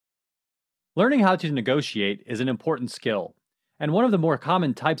Learning how to negotiate is an important skill. And one of the more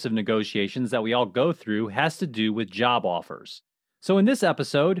common types of negotiations that we all go through has to do with job offers. So, in this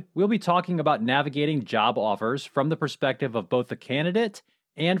episode, we'll be talking about navigating job offers from the perspective of both the candidate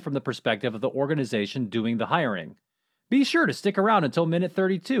and from the perspective of the organization doing the hiring. Be sure to stick around until minute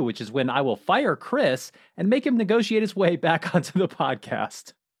 32, which is when I will fire Chris and make him negotiate his way back onto the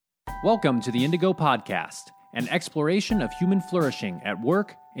podcast. Welcome to the Indigo Podcast, an exploration of human flourishing at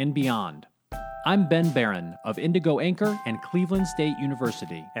work and beyond. I'm Ben Barron of Indigo Anchor and Cleveland State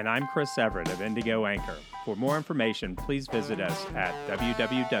University. And I'm Chris Everett of Indigo Anchor. For more information, please visit us at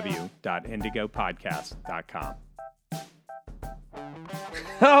www.indigopodcast.com.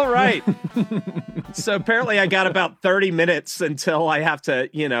 All right. So apparently I got about 30 minutes until I have to,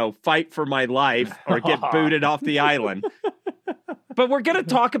 fight for my life or get booted off the island. But we're going to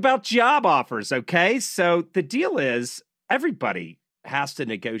talk about job offers, okay? So the deal is everybody has to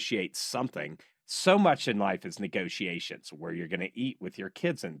negotiate something. So much in life is negotiations, where you're going to eat with your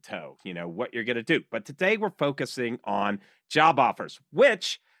kids in tow, what you're going to do. But today we're focusing on job offers,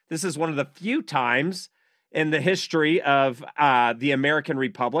 which this is one of the few times in the history of the American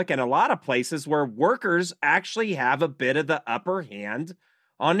Republic and a lot of places where workers actually have a bit of the upper hand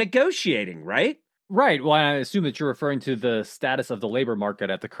on negotiating, right? Right. Well, I assume that you're referring to the status of the labor market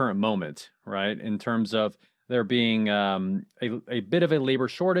at the current moment, right? In terms of there being a bit of a labor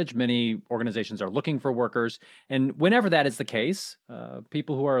shortage. Many organizations are looking for workers. And whenever that is the case,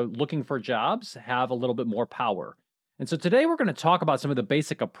 people who are looking for jobs have a little bit more power. And so today we're going to talk about some of the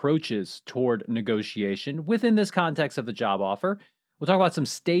basic approaches toward negotiation within this context of the job offer. We'll talk about some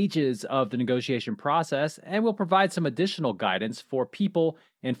stages of the negotiation process, and we'll provide some additional guidance for people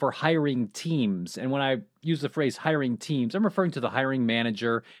and for hiring teams. And when I use the phrase hiring teams, I'm referring to the hiring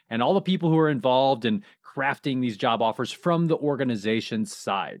manager and all the people who are involved in crafting these job offers from the organization's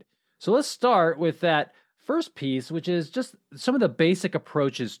side. So let's start with that first piece, which is just some of the basic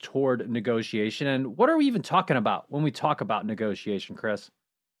approaches toward negotiation. And what are we even talking about when we talk about negotiation, Chris?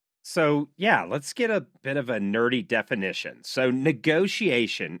 So, let's get a bit of a nerdy definition. So,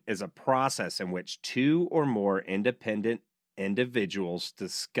 negotiation is a process in which two or more independent individuals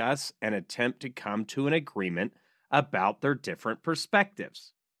discuss and attempt to come to an agreement about their different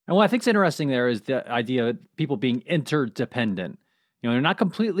perspectives. And what I think is interesting there is the idea of people being interdependent. They're not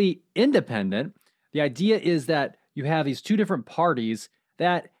completely independent. The idea is that you have these two different parties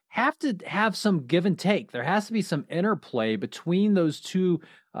that have to have some give and take. There has to be some interplay between those two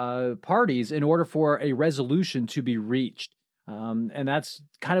parties in order for a resolution to be reached. And that's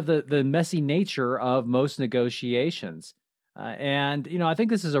kind of the messy nature of most negotiations. And I think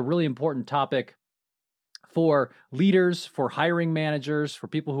this is a really important topic for leaders, for hiring managers, for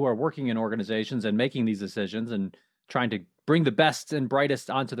people who are working in organizations and making these decisions and trying to bring the best and brightest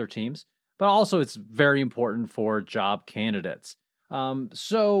onto their teams. But also it's very important for job candidates.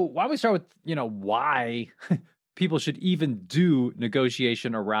 So why don't we start with, why people should even do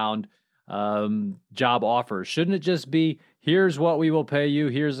negotiation around job offers? Shouldn't it just be, here's what we will pay you,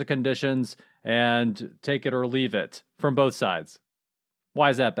 here's the conditions, and take it or leave it from both sides? Why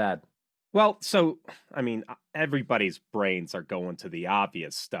is that bad? Well, so, everybody's brains are going to the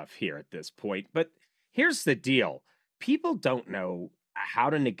obvious stuff here at this point, but here's the deal. People don't know how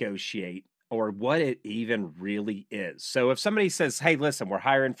to negotiate or what it even really is. So if somebody says, hey, listen, we're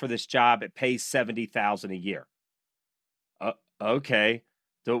hiring for this job, it pays $70,000 a year. Okay.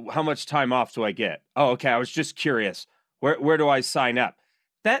 So how much time off do I get? Oh, okay. I was just curious. Where do I sign up?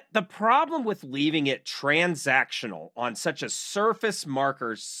 That the problem with leaving it transactional on such a surface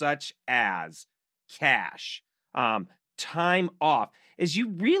marker such as cash, time off, is you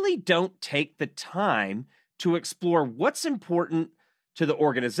really don't take the time to explore what's important to the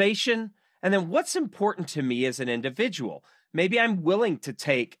organization and then what's important to me as an individual. Maybe I'm willing to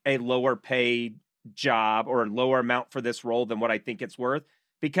take a lower paid job or a lower amount for this role than what I think it's worth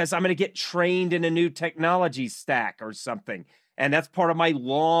because I'm going to get trained in a new technology stack or something. And that's part of my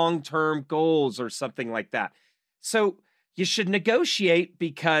long-term goals or something like that. So you should negotiate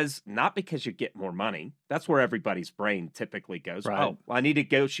not because you get more money. That's where everybody's brain typically goes. Right. Oh, well, I need to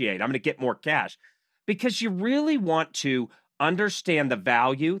negotiate. I'm going to get more cash. Because you really want to understand the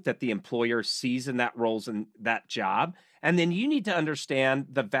value that the employer sees in that roles in that job. And then you need to understand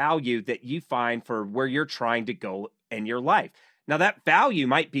the value that you find for where you're trying to go in your life. Now, that value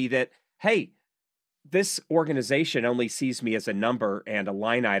might be that, hey, this organization only sees me as a number and a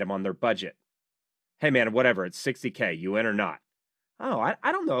line item on their budget. Hey, man, whatever, it's $60K, you in or not? Oh,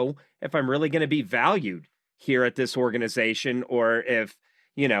 I don't know if I'm really going to be valued here at this organization or if,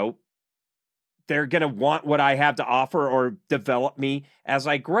 they're going to want what I have to offer or develop me as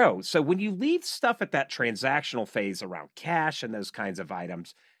I grow. So when you leave stuff at that transactional phase around cash and those kinds of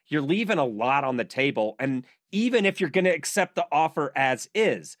items, you're leaving a lot on the table. And even if you're going to accept the offer as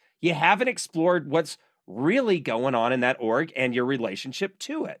is, you haven't explored what's really going on in that org and your relationship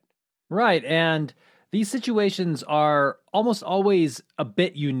to it. Right. And these situations are almost always a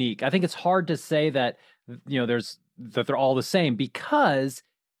bit unique. I think it's hard to say that, that they're all the same because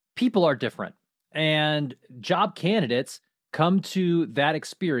people are different. And job candidates come to that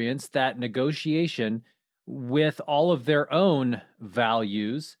experience, that negotiation, with all of their own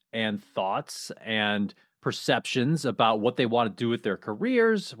values and thoughts and perceptions about what they want to do with their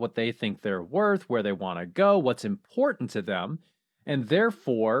careers, what they think they're worth, where they want to go, what's important to them. And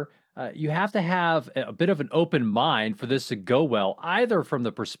therefore, you have to have a bit of an open mind for this to go well, either from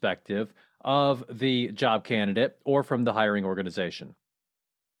the perspective of the job candidate or from the hiring organization.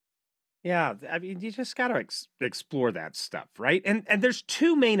 Yeah, I mean, you just got to explore that stuff, right? And there's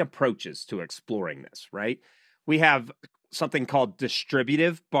two main approaches to exploring this, right? We have something called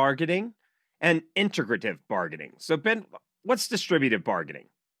distributive bargaining and integrative bargaining. So Ben, what's distributive bargaining?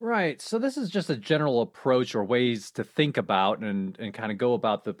 Right. So this is just a general approach or ways to think about and kind of go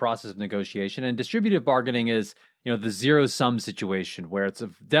about the process of negotiation. And distributive bargaining is, the zero sum situation where it's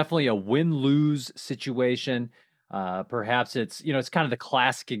definitely a win lose situation. Perhaps it's kind of the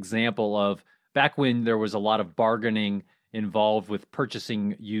classic example of back when there was a lot of bargaining involved with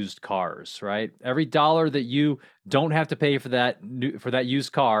purchasing used cars, right? Every dollar that you don't have to pay for that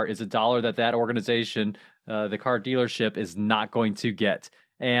used car is a dollar that organization, the car dealership, is not going to get.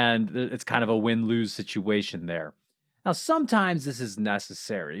 And it's kind of a win-lose situation there. Now, sometimes this is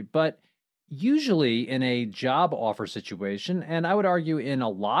necessary, but usually in a job offer situation, and I would argue in a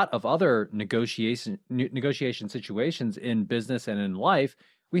lot of other negotiation situations in business and in life,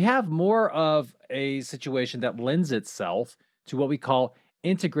 we have more of a situation that lends itself to what we call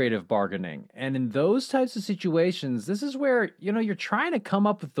integrative bargaining. And in those types of situations, this is where, you're trying to come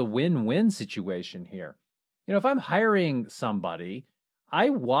up with the win-win situation here. If I'm hiring somebody, I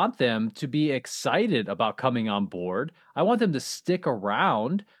want them to be excited about coming on board. I want them to stick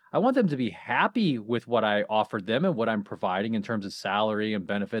around. I want them to be happy with what I offered them and what I'm providing in terms of salary and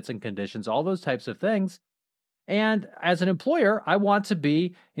benefits and conditions, all those types of things. And as an employer, I want to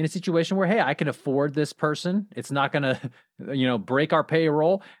be in a situation where, hey, I can afford this person. It's not going to, break our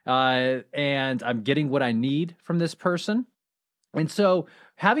payroll. And I'm getting what I need from this person. And so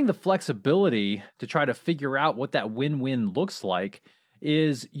having the flexibility to try to figure out what that win-win looks like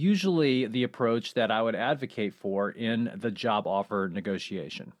is usually the approach that I would advocate for in the job offer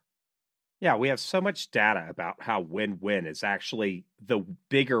negotiation. Yeah, we have so much data about how win-win is actually the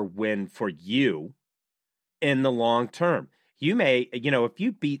bigger win for you in the long term. You may, if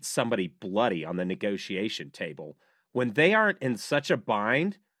you beat somebody bloody on the negotiation table, when they aren't in such a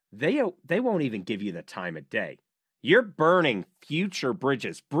bind, they won't even give you the time of day. You're burning future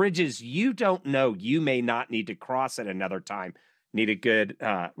bridges you don't know you may not need to cross at another time. Need a good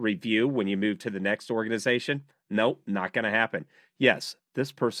review when you move to the next organization? Nope, not going to happen. Yes,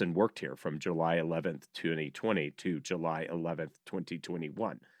 this person worked here from July 11th, 2020 to July 11th,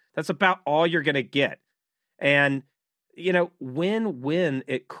 2021. That's about all you're going to get. And, win-win,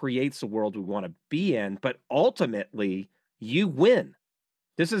 it creates the world we want to be in, but ultimately you win.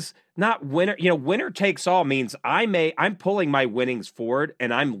 This is not winner, winner takes all means I'm pulling my winnings forward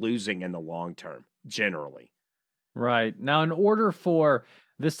and I'm losing in the long term, generally. Right. Now, in order for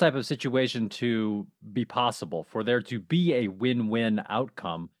this type of situation to be possible, for there to be a win-win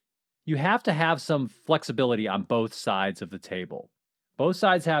outcome, you have to have some flexibility on both sides of the table. Both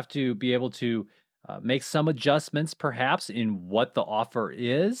sides have to be able to make some adjustments, perhaps, in what the offer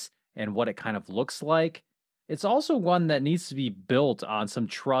is and what it kind of looks like. It's also one that needs to be built on some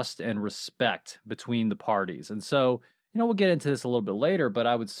trust and respect between the parties. And so, we'll get into this a little bit later, but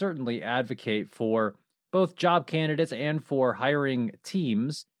I would certainly advocate for both job candidates and for hiring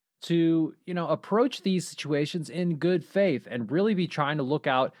teams to, approach these situations in good faith and really be trying to look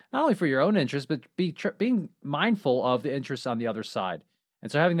out not only for your own interests, but being mindful of the interests on the other side.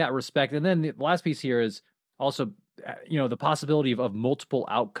 And so having that respect. And then the last piece here is also, the possibility of multiple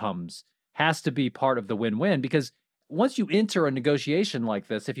outcomes has to be part of the win-win, because once you enter a negotiation like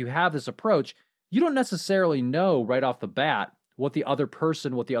this, if you have this approach, you don't necessarily know right off the bat what the other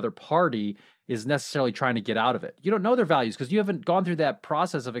person, what the other party is necessarily trying to get out of it. You don't know their values because you haven't gone through that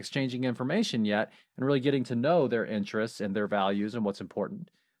process of exchanging information yet and really getting to know their interests and their values and what's important.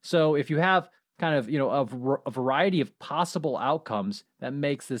 So if you have kind of, a variety of possible outcomes, that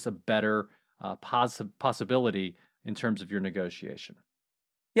makes this a better possibility in terms of your negotiation.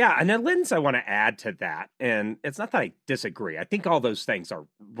 Yeah, and a lens I want to add to that, and it's not that I disagree. I think all those things are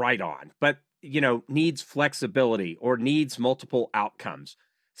right on, but needs flexibility or needs multiple outcomes.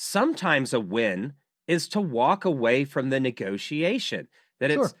 Sometimes a win is to walk away from the negotiation.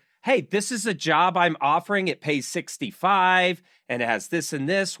 That it's, Sure. hey, this is a job I'm offering. It pays 65 and it has this and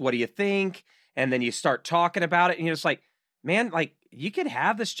this. What do you think? And then you start talking about it, and you're just like, man, like you could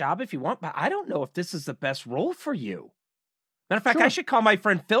have this job if you want, but I don't know if this is the best role for you. Matter of fact, I Sure. should call my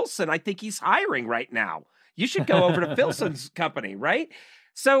friend Filson. I think he's hiring right now. You should go over to Filson's company, right?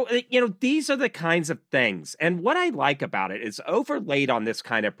 So, these are the kinds of things. And what I like about it is overlaid on this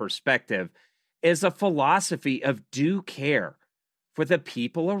kind of perspective is a philosophy of due care for the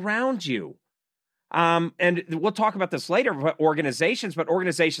people around you. And we'll talk about this later, but organizations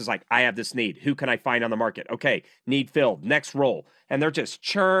like, I have this need. Who can I find on the market? Okay, need filled, next role. And they're just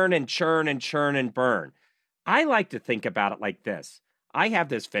churn and churn and churn and burn. I like to think about it like this. I have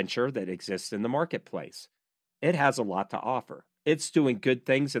this venture that exists in the marketplace. It has a lot to offer. It's doing good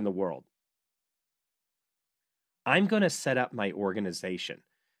things in the world. I'm going to set up my organization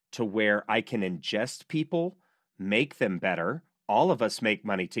to where I can ingest people, make them better. All of us make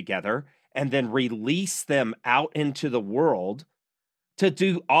money together, and then release them out into the world to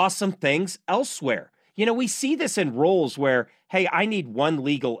do awesome things elsewhere. We see this in roles where, hey, I need one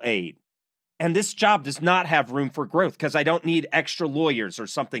legal aid. And this job does not have room for growth because I don't need extra lawyers or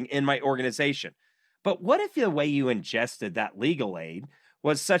something in my organization. But what if the way you ingested that legal aid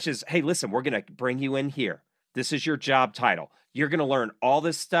was such as, hey, listen, we're going to bring you in here. This is your job title. You're going to learn all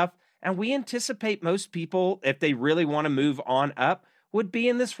this stuff. And we anticipate most people, if they really want to move on up, would be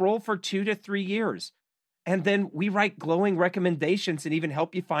in this role for 2 to 3 years. And then we write glowing recommendations and even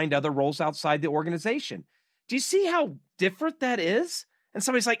help you find other roles outside the organization. Do you see how different that is? And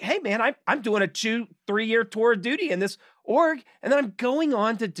somebody's like, hey, man, I'm doing a 2-3 year tour of duty in this org, and then I'm going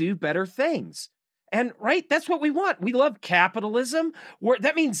on to do better things. And right, that's what we want. We love capitalism.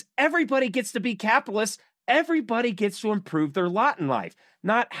 That means everybody gets to be capitalists. Everybody gets to improve their lot in life.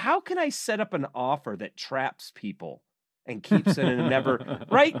 Not how can I set up an offer that traps people and keeps it in a never,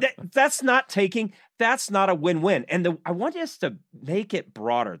 right? That's not a win-win. And I want us to make it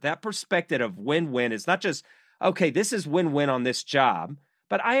broader. That perspective of win-win is not just, okay, this is win-win on this job,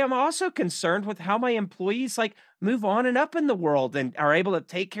 but I am also concerned with how my employees move on and up in the world and are able to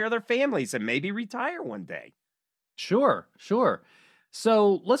take care of their families and maybe retire one day. Sure, sure.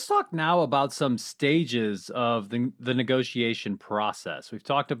 So let's talk now about some stages of the negotiation process. We've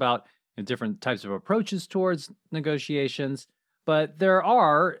talked about different types of approaches towards negotiations, but there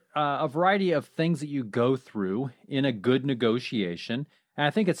are a variety of things that you go through in a good negotiation. And I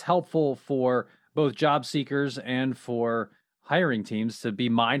think it's helpful for both job seekers and for hiring teams to be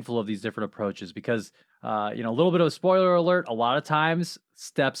mindful of these different approaches because, a little bit of a spoiler alert, a lot of times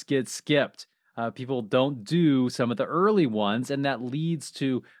steps get skipped. People don't do some of the early ones, and that leads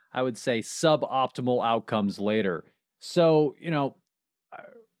to, I would say, suboptimal outcomes later. So,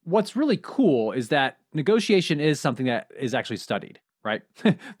 what's really cool is that negotiation is something that is actually studied, right?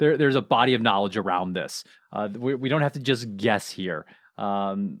 There's a body of knowledge around this. We don't have to just guess here.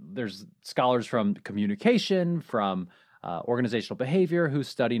 There's scholars from communication, from organizational behavior who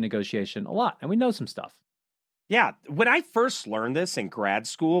study negotiation a lot, and we know some stuff. Yeah, when I first learned this in grad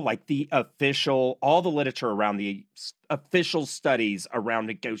school, all the literature around the official studies around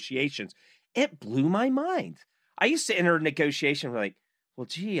negotiations, it blew my mind. I used to enter a negotiation like, well,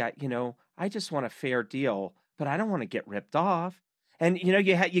 gee, I just want a fair deal, but I don't want to get ripped off. And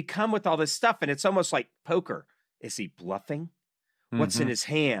you come with all this stuff, and it's almost like poker. Is he bluffing? What's in his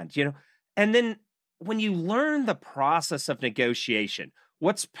hand? And then when you learn the process of negotiation,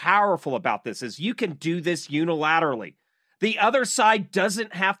 what's powerful about this is you can do this unilaterally. The other side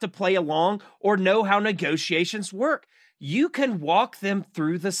doesn't have to play along or know how negotiations work. You can walk them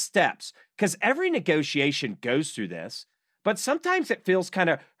through the steps because every negotiation goes through this, but sometimes it feels kind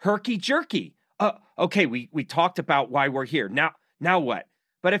of herky-jerky. Okay, we talked about why we're here. Now what?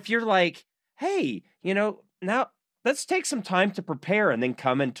 But if you're like, hey, now let's take some time to prepare and then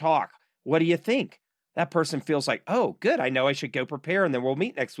come and talk. What do you think? That person feels like, oh, good. I know I should go prepare and then we'll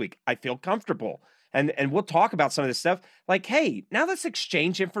meet next week. I feel comfortable. And we'll talk about some of this stuff. Like, hey, now let's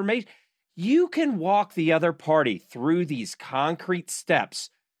exchange information. You can walk the other party through these concrete steps,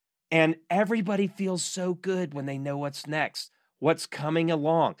 and everybody feels so good when they know what's next, what's coming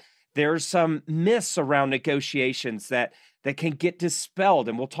along. There's some myths around negotiations that can get dispelled,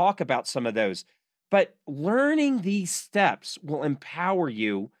 and we'll talk about some of those. But learning these steps will empower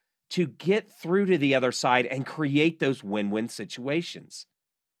you to get through to the other side and create those win-win situations.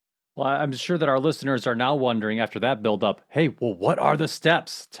 Well, I'm sure that our listeners are now wondering after that buildup, hey, well, what are the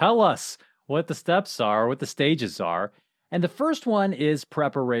steps? Tell us what the steps are, what the stages are. And the first one is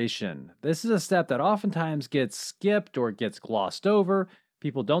preparation. This is a step that oftentimes gets skipped or gets glossed over.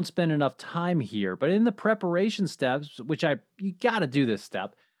 People don't spend enough time here. But in the preparation steps, which you got to do this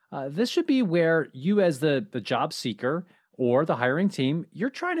step, this should be where you, as the job seeker or the hiring team, you're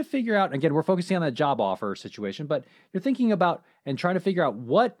trying to figure out. Again, we're focusing on that job offer situation, but you're thinking about and trying to figure out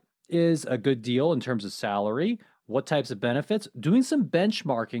what is a good deal in terms of salary, what types of benefits, doing some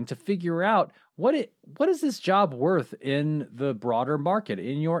benchmarking to figure out what is this job worth in the broader market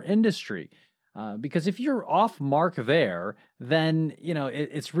in your industry. Because if you're off mark there, then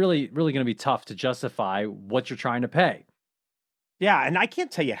it's really going to be tough to justify what you're trying to pay. Yeah, and I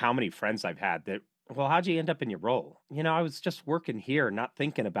can't tell you how many friends I've had that, well, how'd you end up in your role? I was just working here, not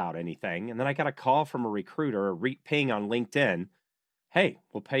thinking about anything. And then I got a call from a recruiter, ping on LinkedIn. Hey,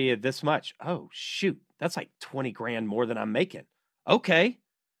 we'll pay you this much. Oh, shoot. That's like 20 grand more than I'm making. Okay.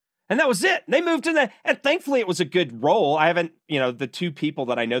 And that was it. They moved in there. And thankfully, it was a good role. I haven't, the two people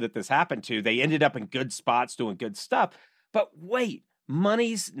that I know that this happened to, they ended up in good spots doing good stuff. But wait,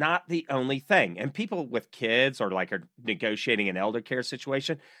 money's not the only thing. And people with kids or like are negotiating an elder care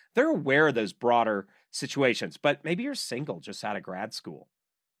situation, they're aware of those broader situations. But maybe you're single just out of grad school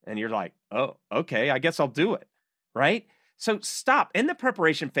and you're like, oh, okay, I guess I'll do it. Right. So stop in the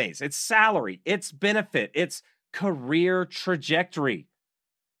preparation phase. It's salary, it's benefit, it's career trajectory.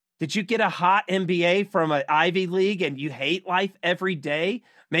 Did you get a hot MBA from an Ivy League and you hate life every day?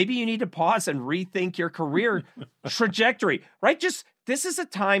 Maybe you need to pause and rethink your career trajectory, right? This is a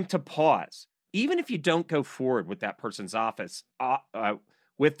time to pause. Even if you don't go forward with that person's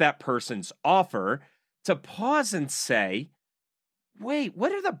with that person's offer, to pause and say, wait,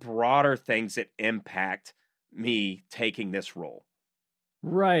 what are the broader things that impact me taking this role?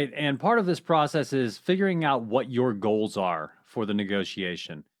 Right. And part of this process is figuring out what your goals are for the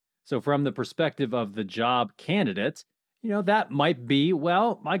negotiation. So, from the perspective of the job candidate, that might be,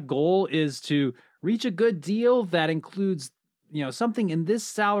 well, my goal is to reach a good deal that includes, something in this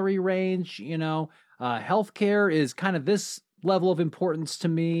salary range. Healthcare is kind of this level of importance to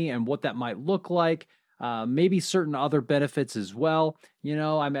me and what that might look like. Maybe certain other benefits as well.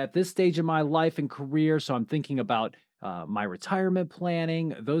 I'm at this stage in my life and career, so I'm thinking about my retirement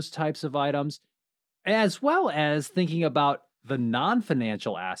planning, those types of items, as well as thinking about the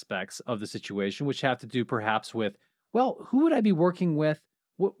non-financial aspects of the situation, which have to do perhaps with, well, who would I be working with?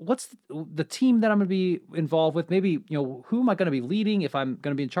 What's the team that I'm going to be involved with? Maybe, who am I going to be leading if I'm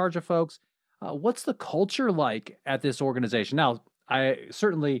going to be in charge of folks? What's the culture like at this organization? Now, I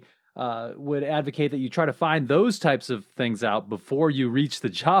certainly would advocate that you try to find those types of things out before you reach the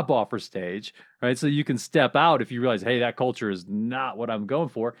job offer stage, right? So you can step out if you realize, hey, that culture is not what I'm going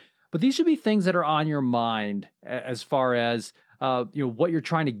for. But these should be things that are on your mind as far as what you're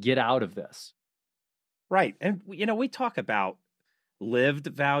trying to get out of this. Right. And, we talk about lived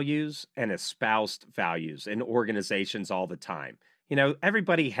values and espoused values in organizations all the time.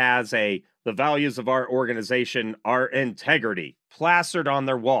 Everybody has the values of our organization are integrity plastered on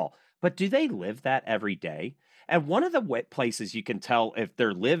their wall. But do they live that every day? And one of the places you can tell if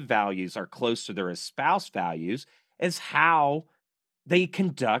their lived values are close to their espoused values is how they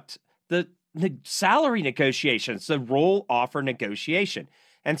conduct the salary negotiations, the role offer negotiation.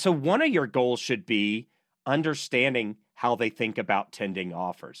 And so one of your goals should be understanding how they think about tending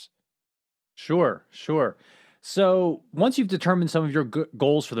offers. Sure. So once you've determined some of your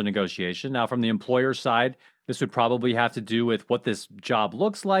goals for the negotiation, now from the employer side, this would probably have to do with what this job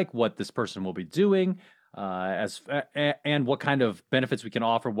looks like, what this person will be doing, and what kind of benefits we can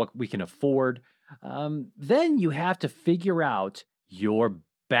offer, what we can afford. Then you have to figure out your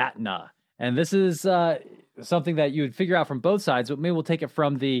BATNA. And this is something that you would figure out from both sides, but maybe we'll take it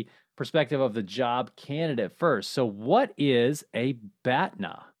from the perspective of the job candidate first. So what is a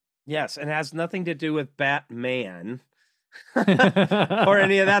BATNA? Yes, and it has nothing to do with Batman or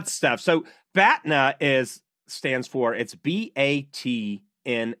any of that stuff. So BATNA stands for, it's BATNA,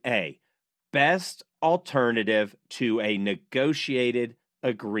 best alternative to a negotiated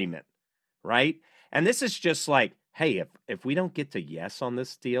agreement, right? And this is just like, hey, if we don't get to yes on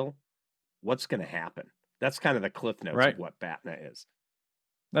this deal, what's going to happen? That's kind of the cliff notes of what BATNA is.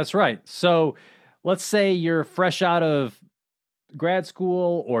 That's right. So let's say you're fresh out of grad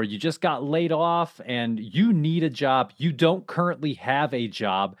school or you just got laid off and you need a job. You don't currently have a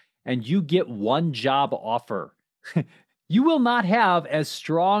job and you get one job offer. You will not have as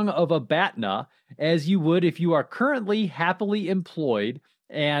strong of a BATNA as you would if you are currently happily employed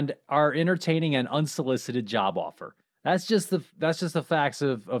and are entertaining an unsolicited job offer. That's just the facts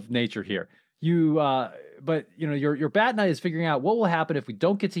of nature here. You but your bat night is figuring out what will happen if we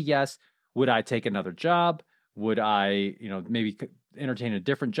don't get to yes. Would I take another job? Would I, maybe entertain a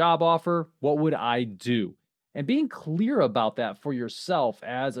different job offer? What would I do? And being clear about that for yourself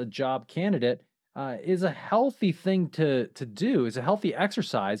as a job candidate is a healthy thing to do. It's a healthy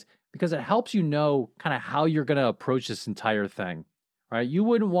exercise because it helps you know kind of how you're going to approach this entire thing, right? You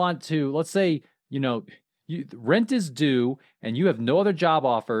wouldn't want to, let's say, rent is due and you have no other job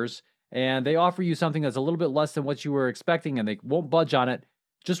offers and they offer you something that's a little bit less than what you were expecting and they won't budge on it.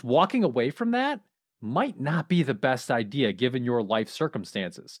 Just walking away from that might not be the best idea given your life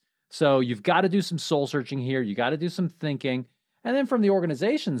circumstances. So you've got to do some soul searching here. You got to do some thinking. And then from the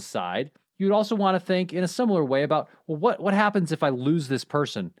organization's side, you'd also want to think in a similar way about, well, what happens if I lose this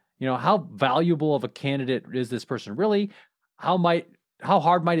person? How valuable of a candidate is this person really? How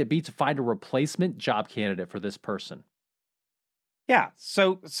hard might it be to find a replacement job candidate for this person? Yeah.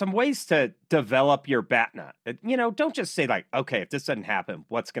 So some ways to develop your bat nut. Don't just say like, okay, if this doesn't happen,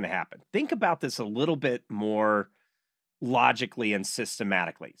 what's going to happen? Think about this a little bit more logically and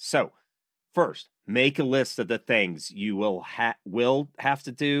systematically. So first, make a list of the things you will have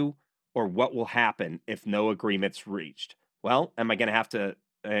to do or what will happen if no agreement's reached. Well, am I going to have to,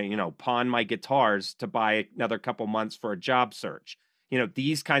 pawn my guitars to buy another couple months for a job search?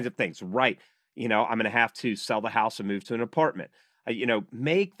 These kinds of things, right? I'm going to have to sell the house and move to an apartment.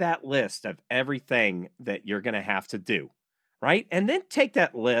 Make that list of everything that you're going to have to do, right? And then take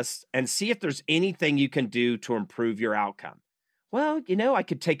that list and see if there's anything you can do to improve your outcome. Well, I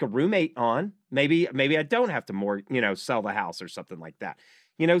could take a roommate on. Maybe I don't have to sell the house or something like that.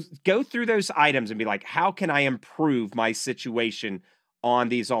 Go through those items and be like, how can I improve my situation on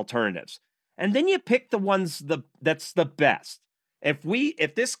these alternatives? And then you pick the ones that's the best. If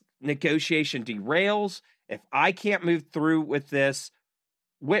this negotiation derails, if I can't move through with this,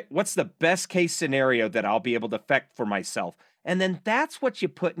 what's the best case scenario that I'll be able to affect for myself? And then that's what you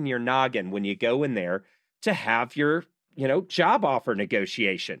put in your noggin when you go in there to have your, job offer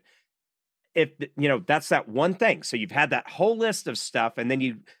negotiation. If, that's that one thing. So you've had that whole list of stuff and then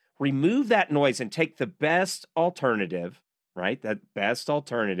you remove that noise and take the best alternative, right? That best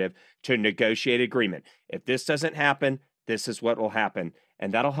alternative to negotiate agreement. If this doesn't happen, this is what will happen.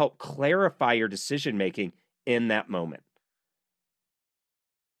 And that'll help clarify your decision making in that moment.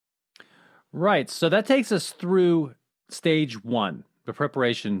 Right. So that takes us through stage one, the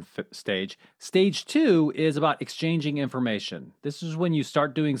preparation stage. Stage two is about exchanging information. This is when you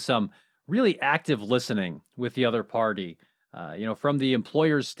start doing some really active listening with the other party. From the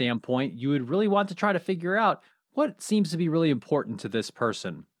employer's standpoint, you would really want to try to figure out what seems to be really important to this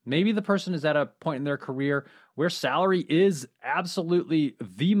person. Maybe the person is at a point in their career where salary is absolutely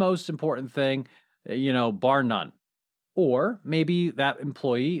the most important thing, bar none. Or maybe that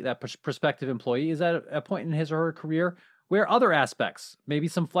employee, that prospective employee, is at a point in his or her career where other aspects, maybe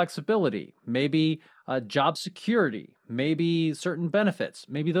some flexibility, maybe job security, maybe certain benefits,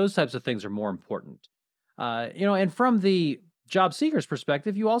 maybe those types of things are more important. And from the job seeker's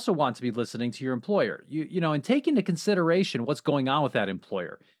perspective, you also want to be listening to your employer. And take into consideration what's going on with that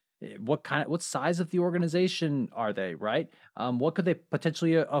employer. What size of the organization are they, right? What could they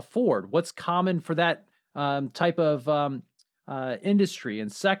potentially afford? What's common for that type of industry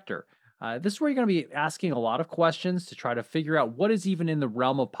and sector? This is where you're going to be asking a lot of questions to try to figure out what is even in the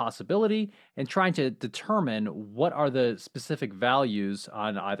realm of possibility and trying to determine what are the specific values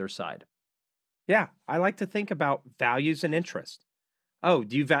on either side. Yeah, I like to think about values and interest. Oh,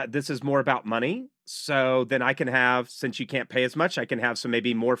 this is more about money? So then I can have, since you can't pay as much, I can have some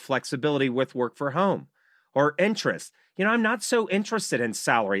maybe more flexibility with work for home or interest. I'm not so interested in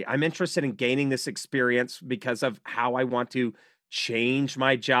salary. I'm interested in gaining this experience because of how I want to change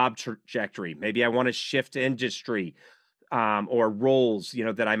my job trajectory. Maybe I want to shift industry or roles,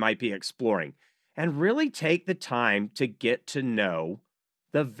 that I might be exploring, and really take the time to get to know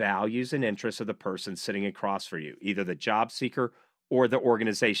the values and interests of the person sitting across for you, either the job seeker or the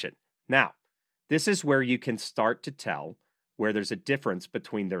organization. Now, this is where you can start to tell where there's a difference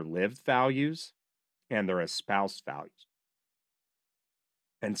between their lived values and their espoused values.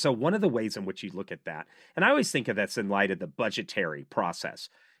 And so one of the ways in which you look at that, and I always think of this in light of the budgetary process.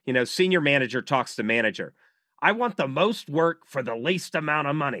 Senior manager talks to manager. I want the most work for the least amount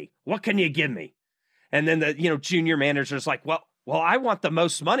of money. What can you give me? And then the, junior manager's like, well, I want the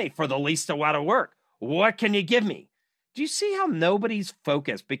most money for the least amount of work. What can you give me? Do you see how nobody's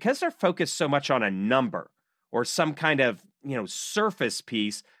focused, because they're focused so much on a number or some kind of, surface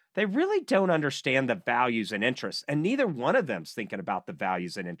piece, they really don't understand the values and interests. And neither one of them's thinking about the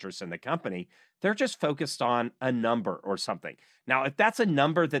values and interests in the company. They're just focused on a number or something. Now, if that's a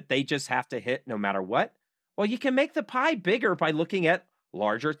number that they just have to hit no matter what, well, you can make the pie bigger by looking at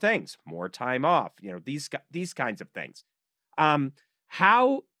larger things, more time off, these kinds of things.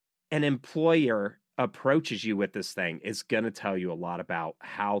 How an employer approaches you with this thing is going to tell you a lot about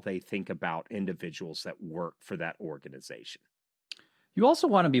how they think about individuals that work for that organization. You also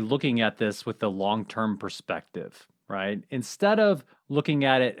want to be looking at this with the long-term perspective, right? Instead of looking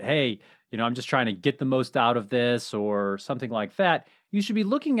at it, hey, I'm just trying to get the most out of this or something like that. You should be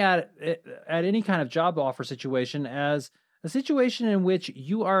looking at it, at any kind of job offer situation as a situation in which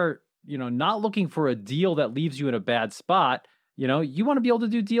you are, not looking for a deal that leaves you in a bad spot. You want to be able to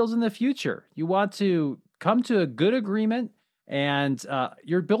do deals in the future. You want to come to a good agreement, and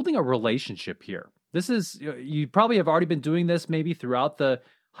you're building a relationship here. This is, you probably have already been doing this maybe throughout the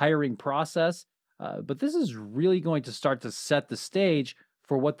hiring process, but this is really going to start to set the stage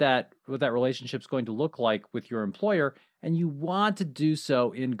for what that relationship is going to look like with your employer. And you want to do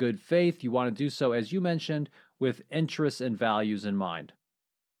so in good faith. You want to do so, as you mentioned, with interests and values in mind.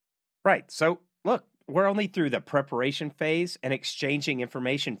 Right. So look, we're only through the preparation phase and exchanging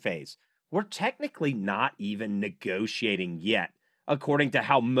information phase. We're technically not even negotiating yet, according to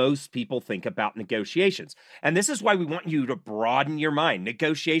how most people think about negotiations. And this is why we want you to broaden your mind.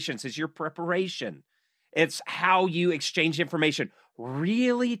 Negotiations is your preparation. It's how you exchange information,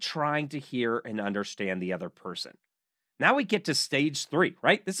 really trying to hear and understand the other person. Now we get to stage 3,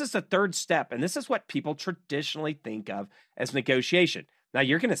 right? This is the third step, and this is what people traditionally think of as negotiation. Now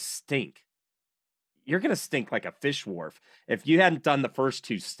you're going to stink. You're going to stink like a fish wharf if you hadn't done the first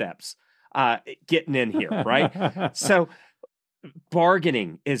 2 steps getting in here, right? So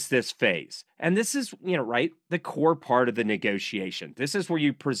bargaining is this phase. And this is, right, the core part of the negotiation. This is where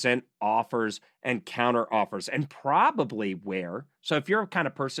you present offers and counter offers, and probably so if you're a kind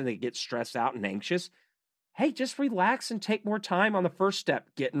of person that gets stressed out and anxious, hey, just relax and take more time on the first step,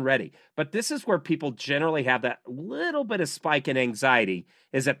 getting ready. But this is where people generally have that little bit of spike in anxiety,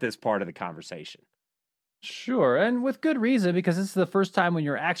 is at this part of the conversation. Sure, and with good reason, because this is the first time when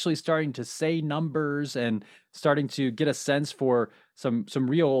you're actually starting to say numbers and starting to get a sense for some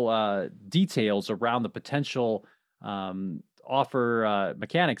real details around the potential offer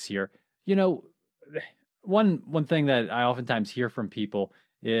mechanics here. One thing that I oftentimes hear from people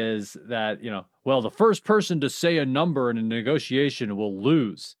is that well, the first person to say a number in a negotiation will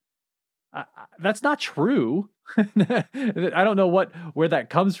lose. That's not true. I don't know where that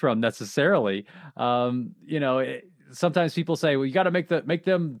comes from necessarily. Sometimes people say, "Well, you got to make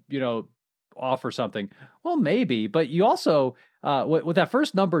them, offer something." Well, maybe, but you also what that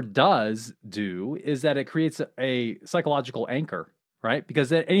first number does do is that it creates a psychological anchor, right?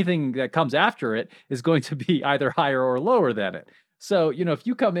 Because anything that comes after it is going to be either higher or lower than it. So, if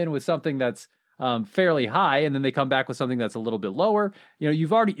you come in with something that's fairly high, and then they come back with something that's a little bit lower,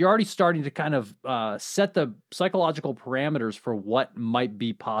 you're already starting to kind of set the psychological parameters for what might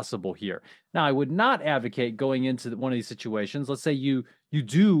be possible here. Now, I would not advocate going into one of these situations. Let's say you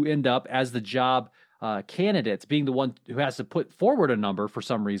do end up as the job candidate, being the one who has to put forward a number for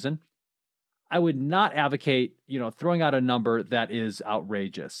some reason. I would not advocate, throwing out a number that is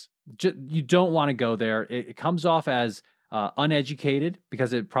outrageous. You don't want to go there. It comes off as uneducated,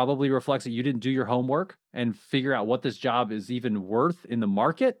 because it probably reflects that you didn't do your homework and figure out what this job is even worth in the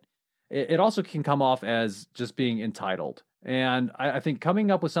market. It also can come off as just being entitled. And I think coming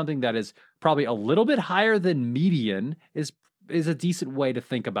up with something that is probably a little bit higher than median is a decent way to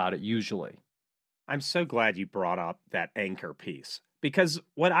think about it usually. I'm so glad you brought up that anchor piece, because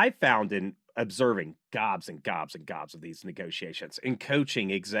what I found in observing gobs and gobs and gobs of these negotiations and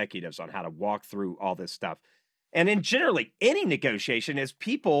coaching executives on how to walk through all this stuff, and in generally any negotiation, is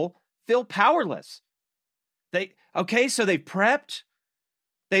people feel powerless. So they've prepped,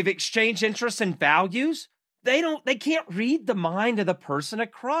 they've exchanged interests and values. They can't read the mind of the person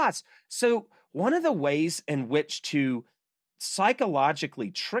across. So one of the ways in which to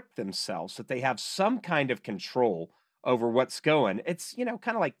psychologically trick themselves that they have some kind of control over what's going, it's,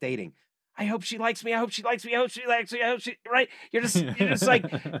 kind of like dating. I hope she likes me. I hope she likes me. I hope she likes me. I hope she, right? You're just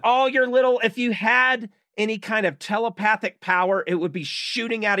like all your little, if you had any kind of telepathic power, it would be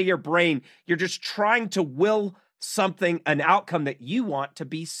shooting out of your brain. You're just trying to will an outcome that you want to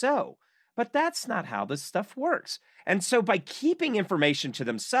be so. But that's not how this stuff works. And so by keeping information to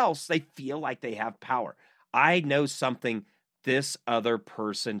themselves, they feel like they have power. I know something this other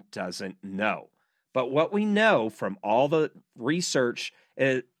person doesn't know. But what we know from all the research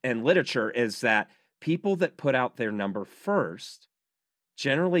and literature is that people that put out their number first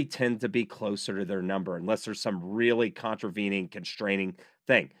generally tend to be closer to their number unless there's some really contravening, constraining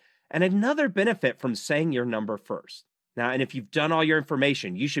thing. And another benefit from saying your number first. Now, and if you've done all your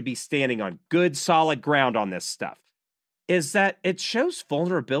information, you should be standing on good, solid ground on this stuff, is that it shows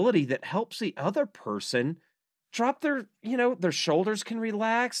vulnerability that helps the other person drop their shoulders can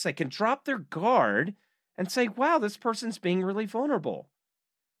relax. They can drop their guard and say, wow, this person's being really vulnerable.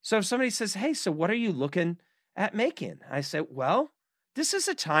 So if somebody says, hey, so what are you looking at making? I say, well, this is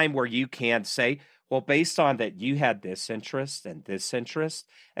a time where you can say, well, based on that you had this interest and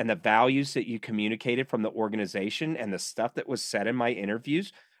the values that you communicated from the organization and the stuff that was said in my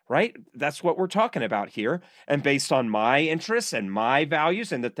interviews, right? That's what we're talking about here. And based on my interests and my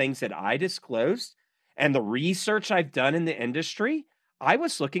values and the things that I disclosed and the research I've done in the industry, I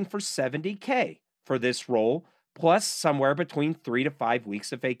was looking for $70K for this role, plus somewhere between 3 to 5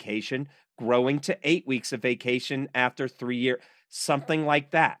 weeks of vacation, growing to 8 weeks of vacation after 3 years, something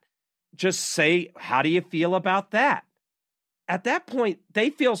like that. Just say, how do you feel about that? At that point, they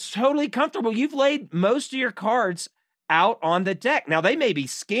feel totally comfortable. You've laid most of your cards out on the deck. Now, they may be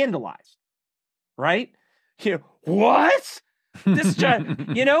scandalized, right? What? This just,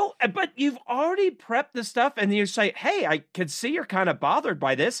 but you've already prepped the stuff and you say, hey, I could see you're kind of bothered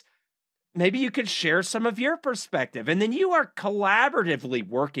by this. Maybe you could share some of your perspective. And then you are collaboratively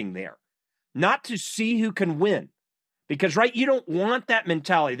working there, not to see who can win. Because, right, you don't want that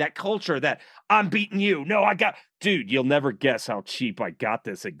mentality, that culture that I'm beating you. No, dude, you'll never guess how cheap I got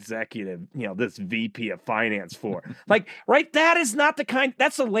this executive, this VP of finance for. Right, that is not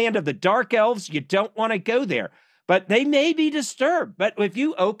that's the land of the dark elves. You don't want to go there. But they may be disturbed. But if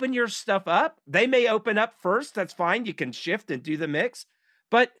you open your stuff up, they may open up first. That's fine. You can shift and do the mix.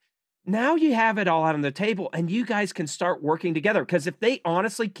 But now you have it all out on the table and you guys can start working together. Because if they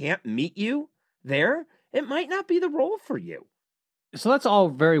honestly can't meet you there, it might not be the role for you. So that's all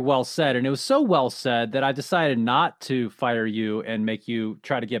very well said. And it was so well said that I decided not to fire you and make you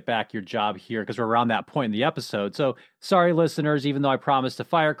try to get back your job here because we're around that point in the episode. So sorry, listeners, even though I promised to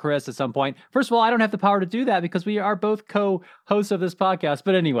fire Chris at some point. First of all, I don't have the power to do that because we are both co-hosts of this podcast.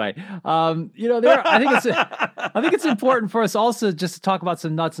 But anyway, I think it's important for us also just to talk about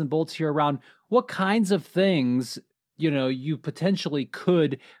some nuts and bolts here around what kinds of things you potentially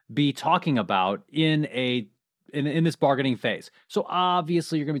could be talking about in this bargaining phase. So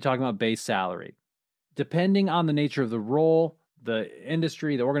obviously you're going to be talking about base salary. Depending on the nature of the role, the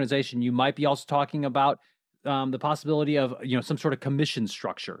industry, the organization, you might be also talking about the possibility of some sort of commission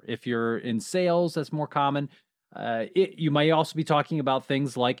structure. If you're in sales, that's more common. You may also be talking about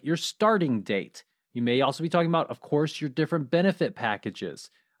things like your starting date. You may also be talking about, of course, your different benefit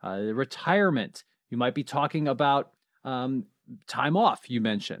packages, retirement. You might be talking about time off, you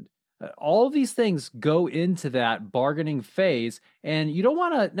mentioned. All of these things go into that bargaining phase, and you don't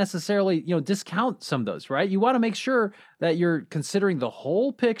want to necessarily, discount some of those, right? You want to make sure that you're considering the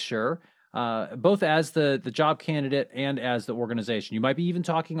whole picture, both as the job candidate and as the organization. You might be even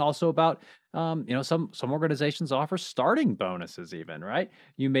talking also about, some organizations offer starting bonuses even, right?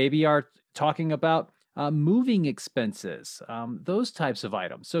 You maybe are talking about moving expenses, those types of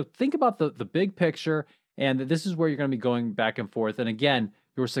items. So think about the big picture, and this is where you're going to be going back and forth. And again,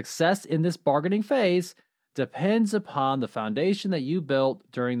 your success in this bargaining phase depends upon the foundation that you built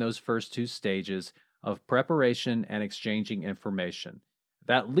during those first 2 stages of preparation and exchanging information.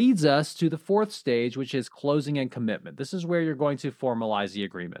 That leads us to the 4th stage, which is closing and commitment. This is where you're going to formalize the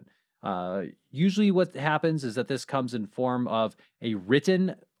agreement. Usually what happens is that this comes in form of a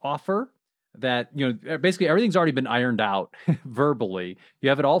written offer that, basically everything's already been ironed out verbally. You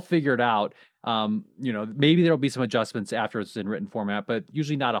have it all figured out. Maybe there'll be some adjustments after it's in written format, but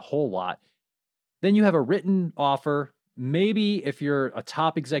usually not a whole lot. Then you have a written offer. Maybe if you're a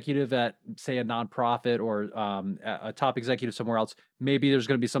top executive at, say, a nonprofit or a top executive somewhere else, maybe there's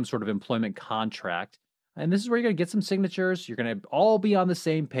going to be some sort of employment contract. And this is where you're going to get some signatures. You're going to all be on the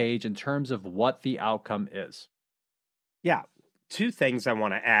same page in terms of what the outcome is. Yeah. 2 things I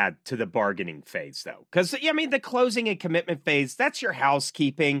want to add to the bargaining phase, though, because, the closing and commitment phase, that's your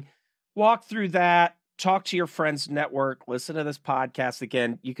housekeeping. Walk through that, talk to your friends' network, listen to this podcast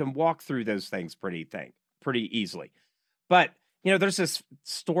again. You can walk through those things pretty easily. But, there's this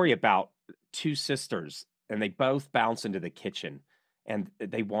story about 2 sisters, and they both bounce into the kitchen, and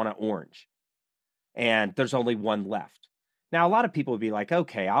they want an orange. And there's only one left. Now, a lot of people would be like,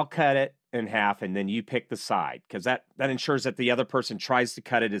 okay, I'll cut it in half, and then you pick the side, because that ensures that the other person tries to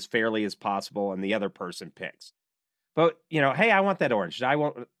cut it as fairly as possible, and the other person picks. But, hey, I want that orange. I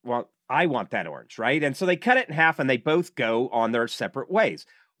want that orange, right? And so they cut it in half and they both go on their separate ways.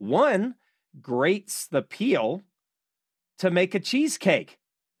 One grates the peel to make a cheesecake.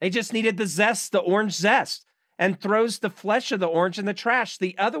 They just needed the zest, the orange zest, and throws the flesh of the orange in the trash.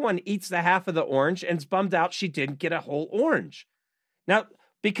 The other one eats the half of the orange and is bummed out she didn't get a whole orange. Now,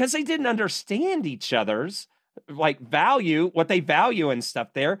 because they didn't understand each other's like value, what they value and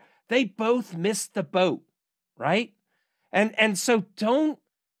stuff there, they both missed the boat, right? And so don't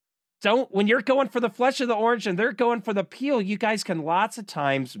when you're going for the flesh of the orange and they're going for the peel, you guys can lots of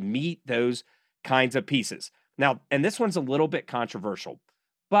times meet those kinds of pieces. Now, and this one's a little bit controversial,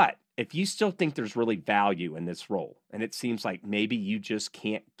 but if you still think there's really value in this role and it seems like maybe you just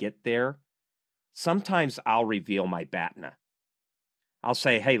can't get there, sometimes I'll reveal my BATNA. I'll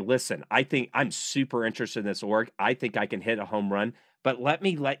say, hey, listen, I think I'm super interested in this org. I think I can hit a home run, but let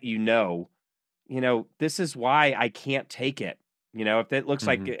me let you know, this is why I can't take it. If it looks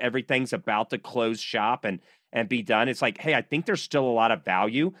like everything's about to close shop and be done, it's like, hey, I think there's still a lot of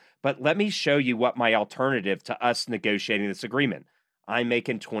value, but let me show you what my alternative to us negotiating this agreement. I'm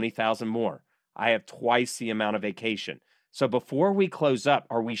making $20,000 more. I have twice the amount of vacation. So before we close up,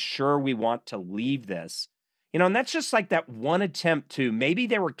 are we sure we want to leave this? And that's just like that one attempt to, maybe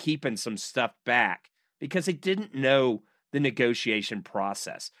they were keeping some stuff back because they didn't know the negotiation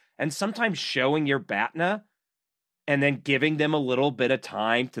process. And sometimes showing your BATNA and then giving them a little bit of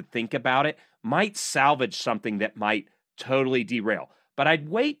time to think about it might salvage something that might totally derail. But I'd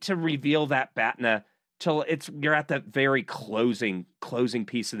wait to reveal that BATNA till you're at the very closing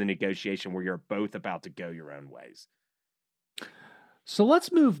piece of the negotiation where you're both about to go your own ways. So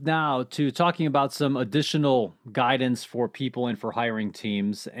let's move now to talking about some additional guidance for people and for hiring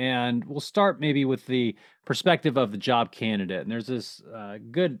teams. And we'll start maybe with the perspective of the job candidate. And there's this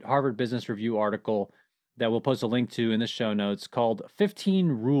good Harvard Business Review article that we'll post a link to in the show notes called 15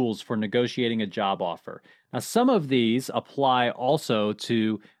 Rules for Negotiating a Job Offer. Now, some of these apply also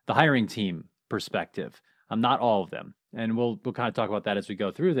to the hiring team perspective. Not all of them. And we'll kind of talk about that as we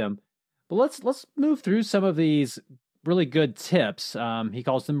go through them. But let's move through some of these really good tips. He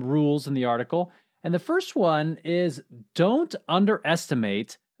calls them rules in the article. And the first one is don't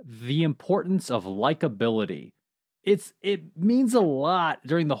underestimate the importance of likability. It means a lot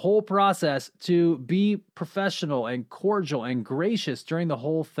during the whole process to be professional and cordial and gracious during the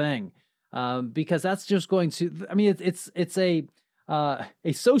whole thing, because that's just going to, it's a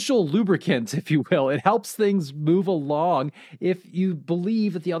social lubricant, if you will. It helps things move along if you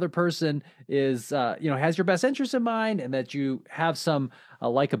believe that the other person is, has your best interest in mind and that you have some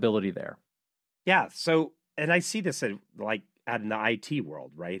likability there. Yeah. So, and I see this in the IT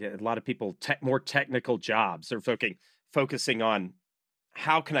world, right? A lot of people, more technical jobs, they're focusing on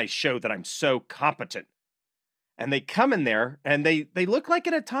how can I show that I'm so competent? And they come in there and they look like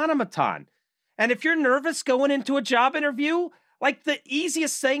an automaton. And if you're nervous going into a job interview, like the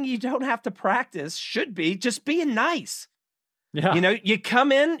easiest thing you don't have to practice should be just being nice. Yeah. You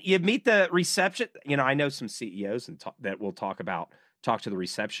come in, you meet the reception. I know some CEOs that will talk to the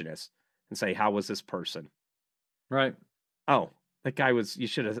receptionist and say, how was this person? Right. Oh, that guy you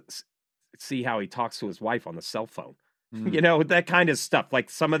should have see how he talks to his wife on the cell phone. That kind of stuff, like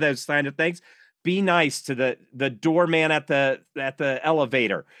some of those kind of things. Be nice to the doorman at the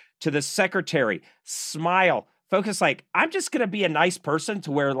elevator, to the secretary, smile. Focus I'm just going to be a nice person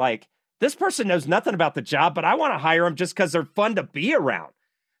to where this person knows nothing about the job, but I want to hire them just because they're fun to be around.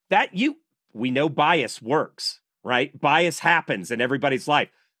 We know bias works, right? Bias happens in everybody's life.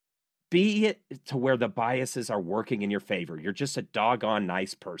 Be it to where the biases are working in your favor. You're just a doggone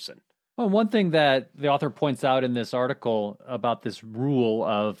nice person. Well, one thing that the author points out in this article about this rule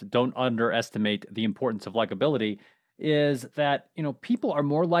of don't underestimate the importance of likability is that, people are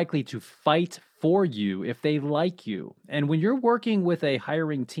more likely to fight for you if they like you. And when you're working with a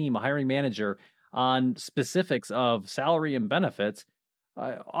hiring team, a hiring manager on specifics of salary and benefits,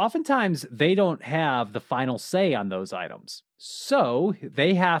 oftentimes they don't have the final say on those items. So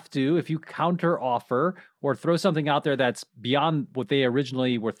they have to, if you counter offer or throw something out there that's beyond what they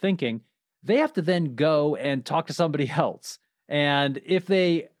originally were thinking, they have to then go and talk to somebody else. And if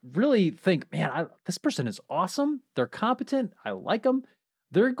they really think, man, this person is awesome, they're competent, I like them,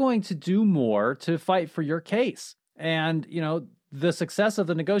 they're going to do more to fight for your case. And, the success of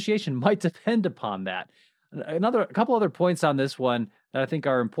the negotiation might depend upon that. A couple other points on this one that I think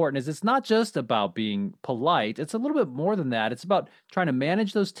are important is it's not just about being polite. It's a little bit more than that. It's about trying to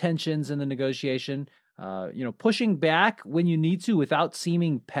manage those tensions in the negotiation, pushing back when you need to without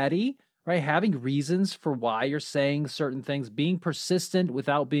seeming petty, right? Having reasons for why you're saying certain things, being persistent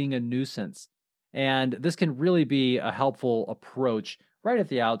without being a nuisance. And this can really be a helpful approach right at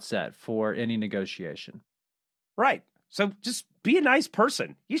the outset for any negotiation. Right. So just be a nice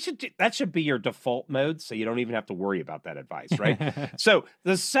person. That should be your default mode, so you don't even have to worry about that advice, right? So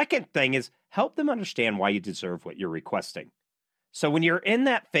the second thing is help them understand why you deserve what you're requesting. So when you're in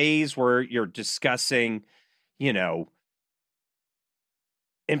that phase where you're discussing,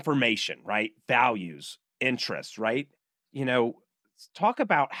 information, right? Values, interests, right? Talk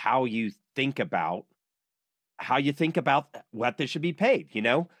about how you think about what they should be paid,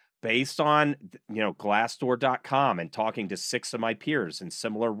 based on, Glassdoor.com and talking to 6 of my peers in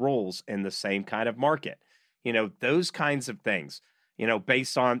similar roles in the same kind of market, those kinds of things,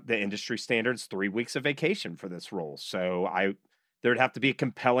 based on the industry standards, 3 weeks of vacation for this role. So there'd have to be a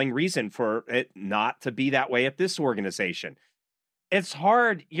compelling reason for it not to be that way at this organization. It's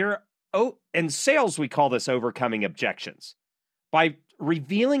hard. In sales, we call this overcoming objections. By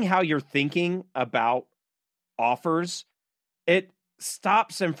revealing how you're thinking about offers, it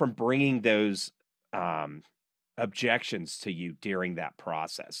stops them from bringing those objections to you during that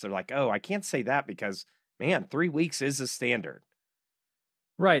process. They're like, oh, I can't say that because, man, 3 weeks is a standard.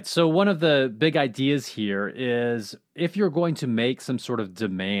 Right. So one of the big ideas here is if you're going to make some sort of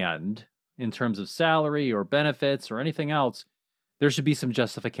demand in terms of salary or benefits or anything else, there should be some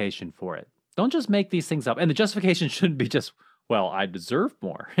justification for it. Don't just make these things up. And the justification shouldn't be just, well, I deserve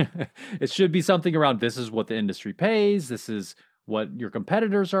more. It should be something around, this is what the industry pays, this is what your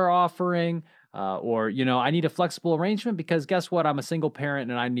competitors are offering, or, I need a flexible arrangement because guess what? I'm a single parent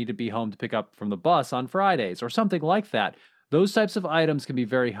and I need to be home to pick up from the bus on Fridays or something like that. Those types of items can be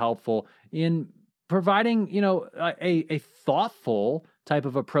very helpful in providing, a thoughtful type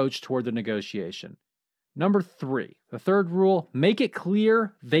of approach toward the negotiation. Number 3, the third rule, make it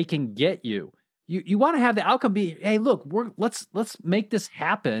clear they can get you. You want to have the outcome be, hey, look, let's make this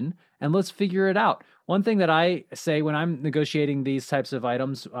happen and let's figure it out. One thing that I say when I'm negotiating these types of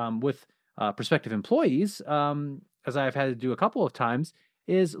items with prospective employees, as I've had to do a couple of times,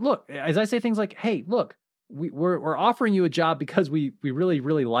 is look, as I say things like, hey, look, we're offering you a job because we really,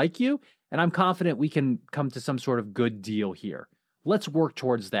 really like you, and I'm confident we can come to some sort of good deal here. Let's work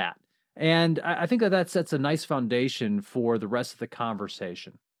towards that. And I think that sets a nice foundation for the rest of the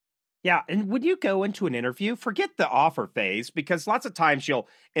conversation. Yeah, and when you go into an interview, forget the offer phase, because lots of times you'll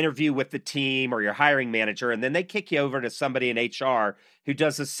interview with the team or your hiring manager, and then they kick you over to somebody in HR who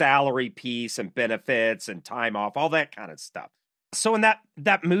does the salary piece and benefits and time off, all that kind of stuff. So in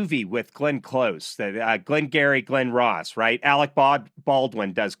that movie with Glenn Close, Glenn Gary, Glenn Ross, right? Alec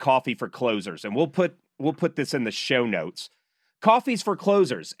Baldwin does Coffee for Closers, and we'll put this in the show notes. Coffees for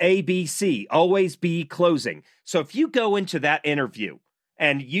Closers, ABC, always be closing. So if you go into that interview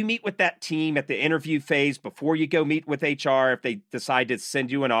and you meet with that team at the interview phase before you go meet with HR, if they decide to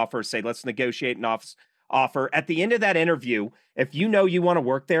send you an offer, say, let's negotiate an offer. At the end of that interview, if you know you want to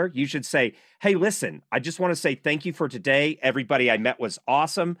work there, you should say, hey, listen, I just want to say thank you for today. Everybody I met was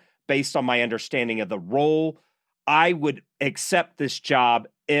awesome. Based on my understanding of the role, I would accept this job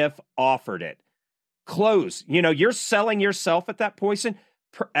if offered it. Close. You're selling yourself at that point.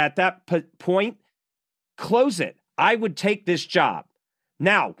 Close it. I would take this job.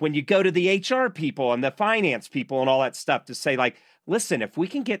 Now, when you go to the HR people and the finance people and all that stuff to say, like, listen, if we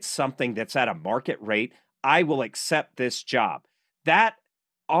can get something that's at a market rate, I will accept this job. That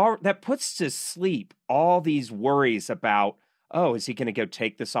puts to sleep all these worries about, oh, is he going to go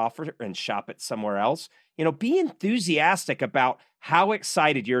take this offer and shop it somewhere else? Be enthusiastic about how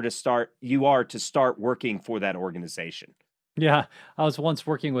excited you are to start working for that organization. Yeah, I was once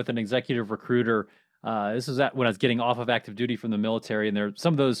working with an executive recruiter. This was when I was getting off of active duty from the military, and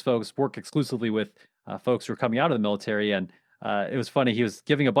some of those folks work exclusively with folks who are coming out of the military. And it was funny. He was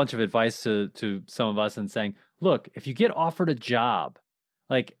giving a bunch of advice to some of us and saying, look, if you get offered a job,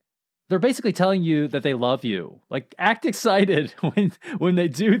 like, they're basically telling you that they love you. Like, act excited when they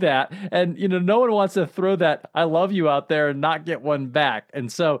do that. And, no one wants to throw that I love you out there and not get one back.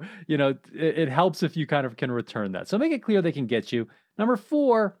 And so, it helps if you kind of can return that. So make it clear they can get you. Number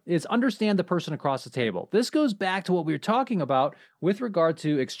 4 is understand the person across the table. This goes back to what we were talking about with regard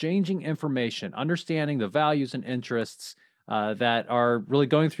to exchanging information, understanding the values and interests that are really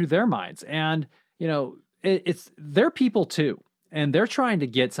going through their minds. And, they're people too. And they're trying to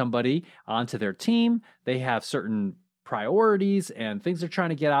get somebody onto their team. They have certain priorities and things they're trying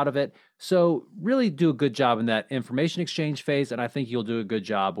to get out of it. So really do a good job in that information exchange phase. And I think you'll do a good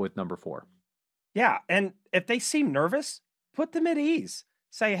job with number 4. Yeah. And if they seem nervous, put them at ease.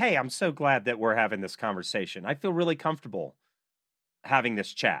 Say, hey, I'm so glad that we're having this conversation. I feel really comfortable having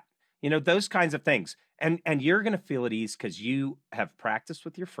this chat. Those kinds of things. And you're going to feel at ease because you have practiced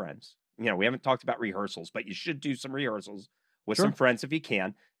with your friends. We haven't talked about rehearsals, but you should do some rehearsals with some friends if you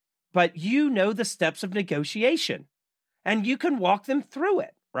can. But the steps of negotiation. and you can walk them through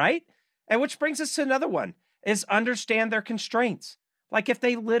it, right? And which brings us to another one is understand their constraints. Like if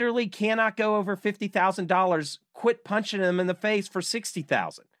they literally cannot go over $50,000, quit punching them in the face for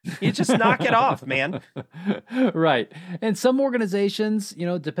 60,000. You just knock it off, man. Right. And some organizations,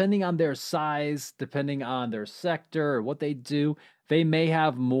 depending on their size, depending on their sector or what they do, they may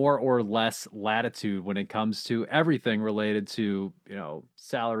have more or less latitude when it comes to everything related to,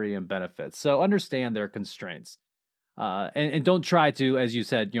 salary and benefits. So understand their constraints. And don't try to, as you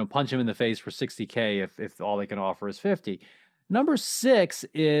said, punch them in the face for 60K if all they can offer is 50. Number 6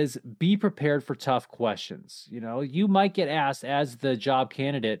 is be prepared for tough questions. You might get asked as the job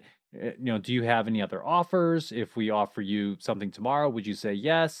candidate, do you have any other offers? If we offer you something tomorrow, would you say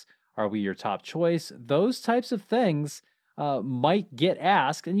yes? Are we your top choice? Those types of things might get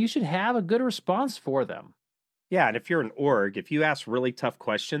asked, and you should have a good response for them. Yeah, and if you're an org, if you ask really tough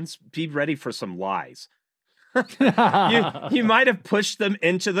questions, be ready for some lies. you might have pushed them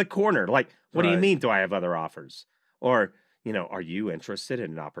into the corner. Like, what do you mean, do I have other offers? Or, are you interested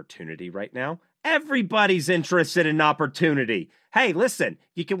in an opportunity right now? Everybody's interested in opportunity. Hey, listen,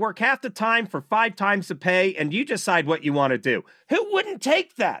 you can work half the time for 5 times the pay, and you decide what you want to do. Who wouldn't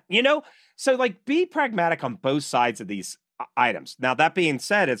take that, So, be pragmatic on both sides of these items. Now, that being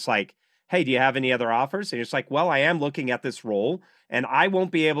said, it's like, hey, do you have any other offers? And it's like, well, I am looking at this role, and I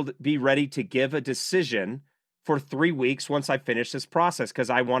won't be able to be ready to give a decision for 3 weeks once I finish this process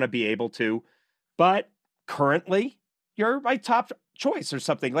because I want to be able to. But currently, you're my top choice or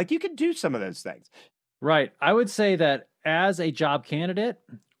something. Like you can do some of those things. Right. I would say that as a job candidate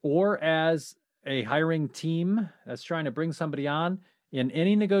or as a hiring team that's trying to bring somebody on in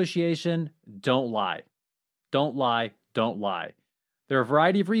any negotiation, don't lie. Don't lie. Don't lie. There are a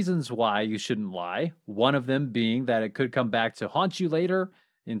variety of reasons why you shouldn't lie. One of them being that it could come back to haunt you later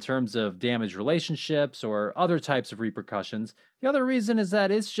in terms of damaged relationships or other types of repercussions. The other reason is that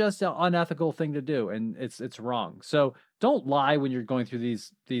it's just an unethical thing to do, and it's wrong. So don't lie when you're going through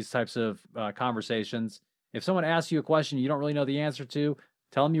these types of conversations. If someone asks you a question you don't really know the answer to,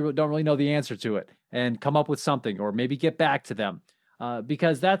 tell them you don't really know the answer to it, and come up with something, or maybe get back to them,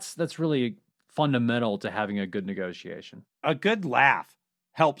 because that's really fundamental to having a good negotiation. A good laugh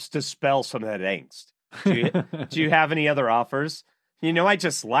helps dispel some of that angst. Do you have any other offers? I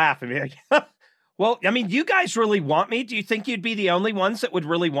just laugh and be like, well, I mean, you guys really want me? Do you think you'd be the only ones that would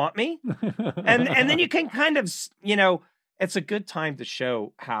really want me? And then you can kind of, it's a good time to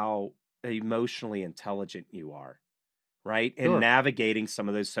show how emotionally intelligent you are, right? In navigating some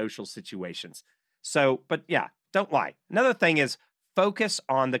of those social situations. So, but yeah, don't lie. Another thing is focus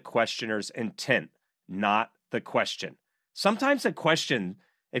on the questioner's intent, not the question. Sometimes a question,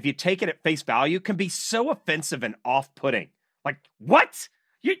 if you take it at face value, can be so offensive and off-putting. Like, what?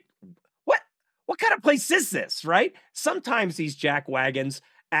 What kind of place is this, right? Sometimes these jackwagons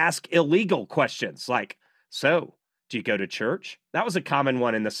ask illegal questions like, so, do you go to church? That was a common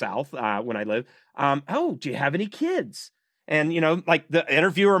one in the South when I lived. Oh, do you have any kids? And, like the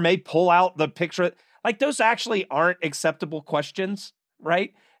interviewer may pull out the picture. Like those actually aren't acceptable questions,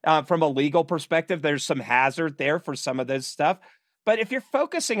 right? From a legal perspective, there's some hazard there for some of this stuff. But if you're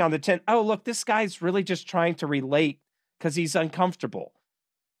focusing on the intent, oh, look, this guy's really just trying to relate because he's uncomfortable.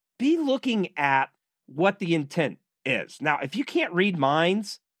 Be looking at what the intent is. Now, if you can't read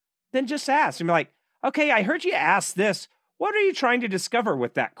minds, then just ask and be like, okay, I heard you ask this. What are you trying to discover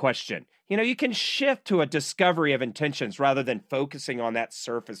with that question? You can shift to a discovery of intentions rather than focusing on that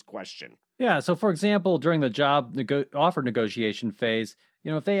surface question. Yeah. So, for example, during the job offer negotiation phase,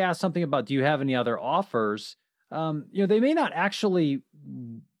 if they ask something about, do you have any other offers? They may not actually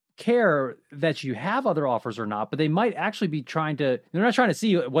care that you have other offers or not, but they might actually be they're not trying to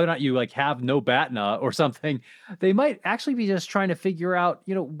see whether or not you have no BATNA or something. They might actually be just trying to figure out,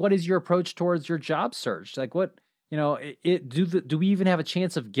 what is your approach towards your job search? Like what, do we even have a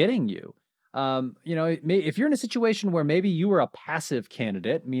chance of getting you? If you're in a situation where maybe you were a passive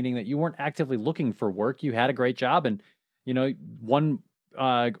candidate, meaning that you weren't actively looking for work, you had a great job and, one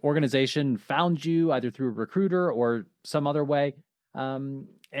organization found you either through a recruiter or some other way.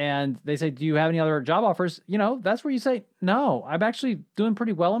 And they say, do you have any other job offers? That's where you say, no, I'm actually doing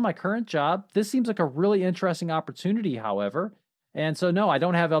pretty well in my current job. This seems like a really interesting opportunity, however. And so, no, I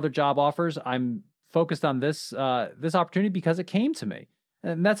don't have other job offers. I'm focused on this opportunity because it came to me.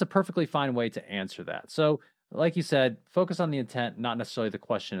 And that's a perfectly fine way to answer that. So, like you said, focus on the intent, not necessarily the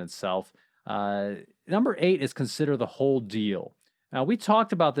question itself. Number 8 is consider the whole deal. Now, we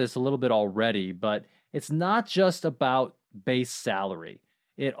talked about this a little bit already, but it's not just about base salary.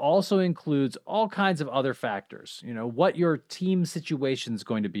 It also includes all kinds of other factors. What your team situation is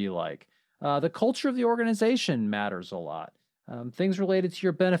going to be like. The culture of the organization matters a lot. Things related to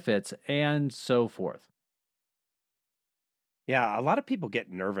your benefits and so forth. Yeah, a lot of people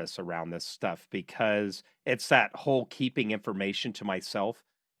get nervous around this stuff because it's that whole keeping information to myself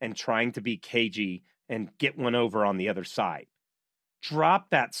and trying to be cagey and get one over on the other side.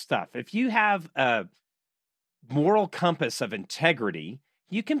 Drop that stuff. If you have a moral compass of integrity,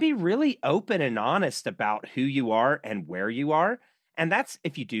 you can be really open and honest about who you are and where you are. And that's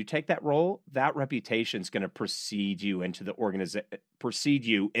if you do take that role, that reputation is going to precede you into the organization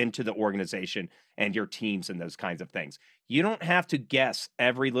and your teams and those kinds of things. You don't have to guess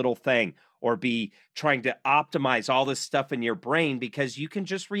every little thing or be trying to optimize all this stuff in your brain because you can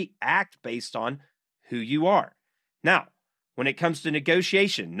just react based on who you are. Now, when it comes to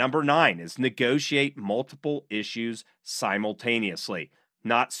negotiation, number 9 is negotiate multiple issues simultaneously,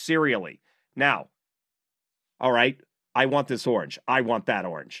 not serially. Now, all right, I want this orange. I want that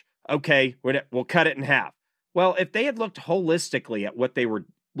orange. Okay, we'll cut it in half. Well, if they had looked holistically at what they were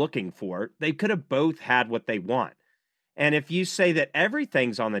looking for, they could have both had what they want. And if you say that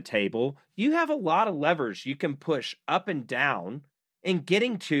everything's on the table, you have a lot of levers you can push up and down in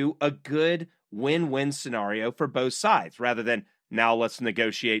getting to a good win-win scenario for both sides rather than now let's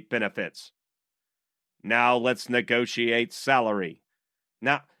negotiate benefits. Now let's negotiate salary.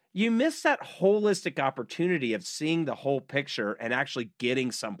 Now, you miss that holistic opportunity of seeing the whole picture and actually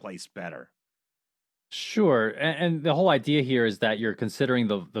getting someplace better. Sure. And the whole idea here is that you're considering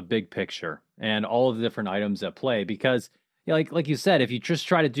the big picture and all of the different items at play because like you said, if you just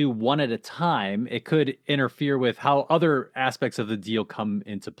try to do one at a time, it could interfere with how other aspects of the deal come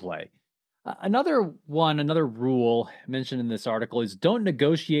into play. Another rule mentioned in this article is don't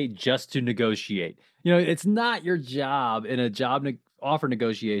negotiate just to negotiate. It's not your job in a offer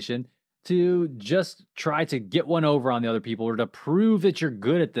negotiation to just try to get one over on the other people or to prove that you're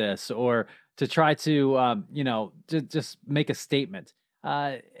good at this or to try to, just make a statement.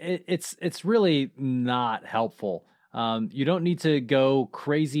 It's really not helpful. You don't need to go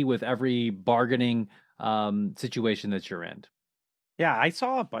crazy with every bargaining situation that you're in. Yeah, I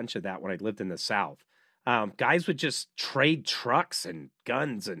saw a bunch of that when I lived in the South. Guys would just trade trucks and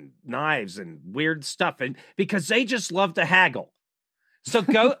guns and knives and weird stuff, and because they just love to haggle. So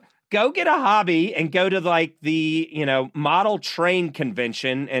go get a hobby and go to like the model train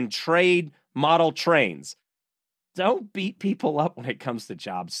convention and trade model trains. Don't beat people up when it comes to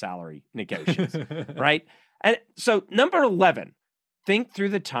job salary negotiations, right? And so number 11, think through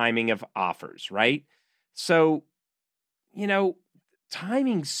the timing of offers, right? So,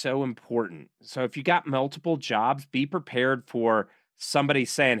 timing's so important. So if you got multiple jobs, be prepared for somebody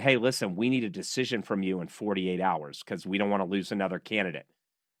saying, "Hey, listen, we need a decision from you in 48 hours because we don't want to lose another candidate."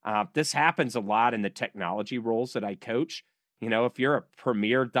 This happens a lot in the technology roles that I coach. If you're a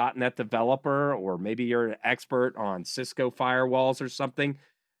premier .NET developer or maybe you're an expert on Cisco firewalls or something,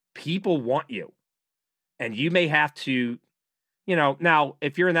 people want you. And you may have to, now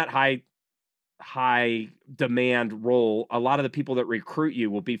if you're in that high demand role, a lot of the people that recruit you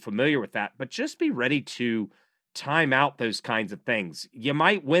will be familiar with that, but just be ready to time out those kinds of things. You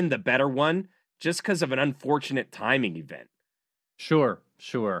might win the better one just because of an unfortunate timing event. Sure.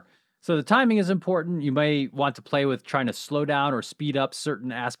 So the timing is important. You may want to play with trying to slow down or speed up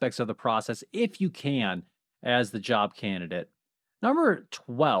certain aspects of the process if you can as the job candidate. Number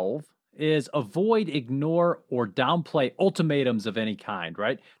 12 is avoid, ignore, or downplay ultimatums of any kind,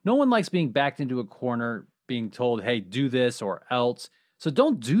 right? No one likes being backed into a corner, being told, hey, do this or else. So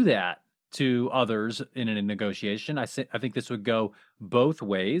don't do that to others in a negotiation. I think this would go both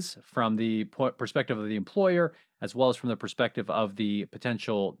ways from the perspective of the employer as well as from the perspective of the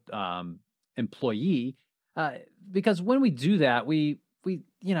potential employee. Because when we do that, we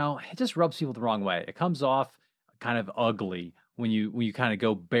it just rubs people the wrong way. It comes off kind of ugly when you kind of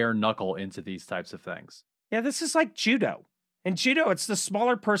go bare knuckle into these types of things. Yeah, this is like judo. In judo, it's the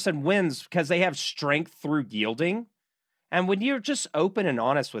smaller person wins because they have strength through yielding. And when you're just open and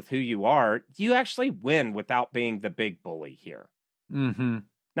honest with who you are, you actually win without being the big bully here. Mm-hmm.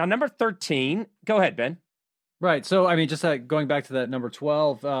 Now, number 13, go ahead, Ben. Right. So, I mean, just going back to that number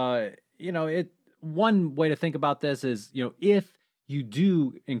 12, one way to think about this is, if you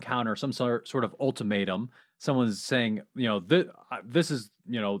do encounter some sort of ultimatum, someone's saying, this is,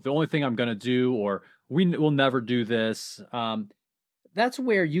 the only thing I'm going to do, or we will never do this. That's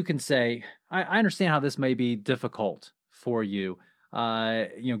where you can say, I understand how this may be difficult for you,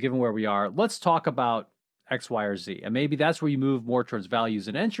 given where we are. Let's talk about X, Y, or Z. And maybe that's where you move more towards values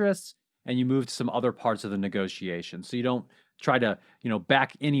and interests, and you move to some other parts of the negotiation. So you don't try to,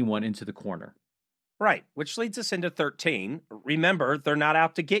 back anyone into the corner. Right, which leads us into 13. Remember, they're not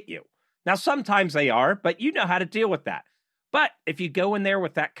out to get you. Now, sometimes they are, but you know how to deal with that. But if you go in there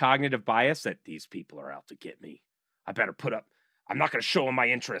with that cognitive bias that these people are out to get me, I better I'm not going to show them my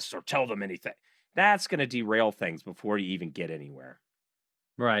interests or tell them anything. That's going to derail things before you even get anywhere.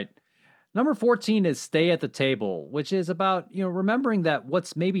 Right. Number 14 is stay at the table, which is about, remembering that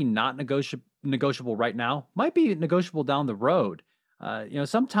what's maybe not negotiable right now might be negotiable down the road.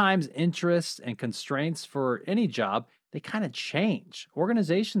 Sometimes interests and constraints for any job, they kind of change.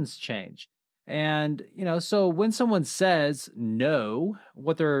 Organizations change. And, so when someone says no,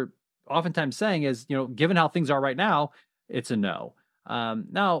 what they're oftentimes saying is, given how things are right now, it's a no.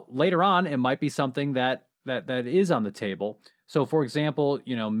 Now, later on, it might be something that is on the table. So, for example,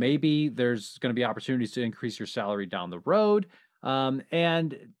 maybe there's going to be opportunities to increase your salary down the road,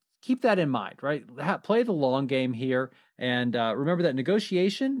 and keep that in mind, right? Play the long game here, and remember that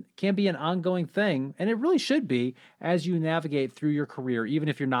negotiation can be an ongoing thing, and it really should be as you navigate through your career, even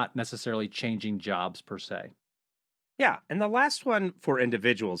if you're not necessarily changing jobs per se. Yeah, and the last one for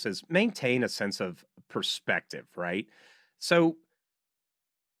individuals is maintain a sense of perspective, right? So,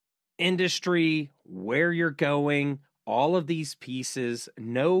 industry, where you're going, all of these pieces,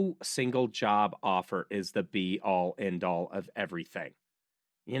 no single job offer is the be all end all of everything.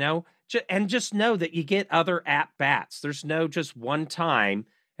 And just know that you get other at bats. There's no just one time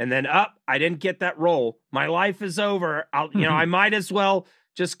and then I didn't get that role. My life is over. I might as well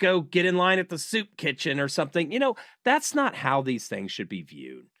just go get in line at the soup kitchen or something. That's not how these things should be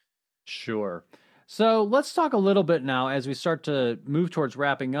viewed. Sure. So let's talk a little bit now as we start to move towards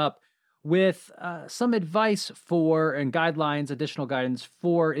wrapping up with some advice for and guidelines, additional guidance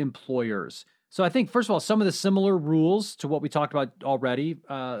for employers. So I think, first of all, some of the similar rules to what we talked about already,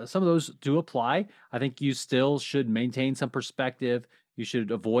 some of those do apply. I think you still should maintain some perspective. You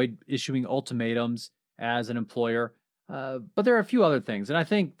should avoid issuing ultimatums as an employer. But there are a few other things. And I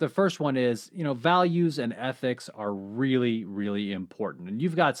think the first one is, values and ethics are really, really important. And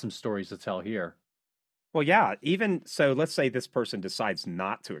you've got some stories to tell here. Well, yeah, even so, let's say this person decides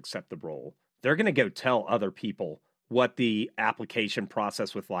not to accept the role. They're going to go tell other people what the application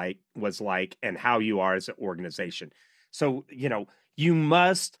process was like and how you are as an organization. So, you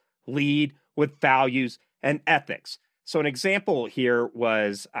must lead with values and ethics. So an example here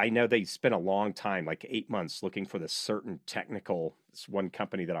was, I know they spent a long time, like 8 months, looking for this one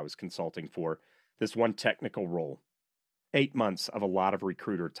company that I was consulting for, this one technical role. 8 months of a lot of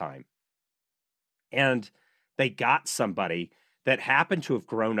recruiter time. And they got somebody that happened to have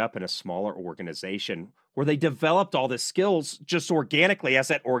grown up in a smaller organization where they developed all the skills just organically as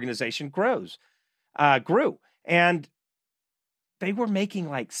that organization grew. And they were making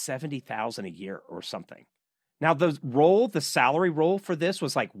like $70,000 a year or something. Now, the salary role for this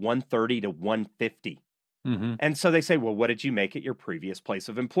was like $130 to $150. Mm-hmm. And so they say, well, what did you make at your previous place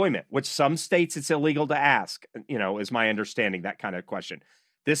of employment? Which some states it's illegal to ask, is my understanding, that kind of question.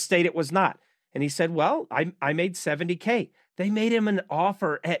 This state it was not. And he said, well, I made $70K. They made him an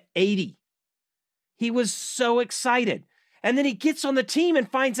offer at $80. He was so excited. And then he gets on the team and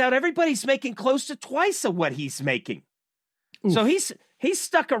finds out everybody's making close to twice of what he's making. Oof. So he's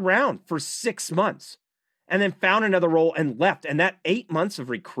stuck around for 6 months and then found another role and left. And that 8 months of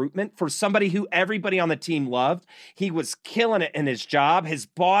recruitment for somebody who everybody on the team loved, he was killing it in his job. His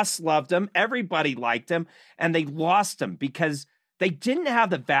boss loved him. Everybody liked him. And they lost him because they didn't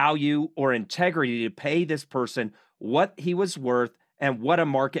have the value or integrity to pay this person what he was worth and what a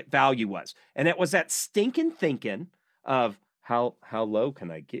market value was. And it was that stinking thinking of how low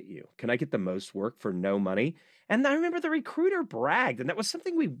can I get you? Can I get the most work for no money? And I remember the recruiter bragged, and that was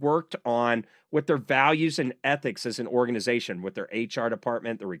something we worked on with their values and ethics as an organization, with their HR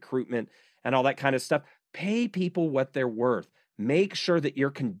department, the recruitment, and all that kind of stuff. Pay people what they're worth. Make sure that you're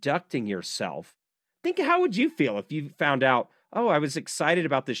conducting yourself. Think, how would you feel if you found out, oh, I was excited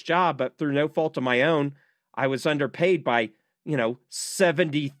about this job, but through no fault of my own, I was underpaid by,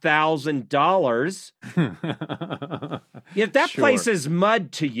 $70,000. If that place is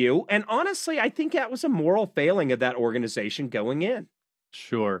mud to you, and honestly, I think that was a moral failing of that organization going in.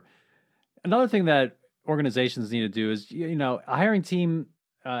 Sure. Another thing that organizations need to do is, a hiring team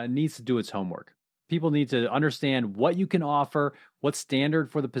needs to do its homework. People need to understand what you can offer, what's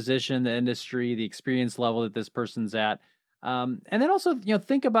standard for the position, the industry, the experience level that this person's at. And then also,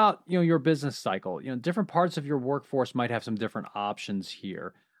 think about, your business cycle. Different parts of your workforce might have some different options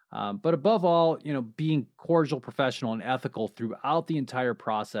here. But above all, being cordial, professional, and ethical throughout the entire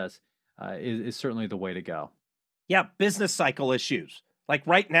process is certainly the way to go. Yeah, business cycle issues. Like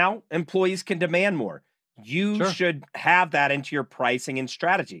right now, employees can demand more. You should have that into your pricing and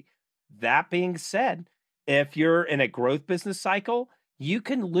strategy. That being said, if you're in a growth business cycle, you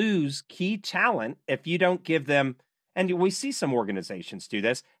can lose key talent if you don't give them, and we see some organizations do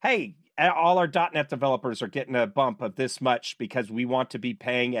this. Hey, all our .NET developers are getting a bump of this much because we want to be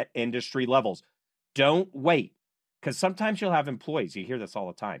paying at industry levels. Don't wait, because sometimes you'll have employees. You hear this all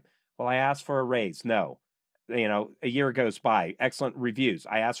the time. Well, I asked for a raise. No. A year goes by. Excellent reviews.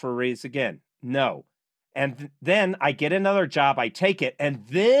 I asked for a raise again. No. And then I get another job. I take it. And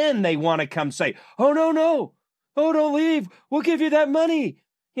then they want to come say, oh, no. Oh, don't leave. We'll give you that money.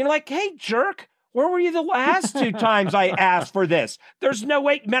 You're like, hey, jerk. Where were you the last 2 times I asked for this? There's no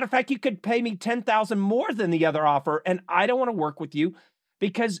way. Matter of fact, you could pay me $10,000 more than the other offer, and I don't want to work with you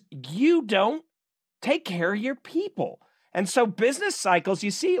because you don't take care of your people. And so business cycles,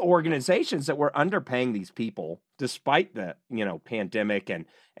 you see organizations that were underpaying these people despite the, pandemic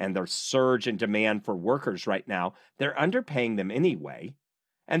and their surge in demand for workers right now. They're underpaying them anyway.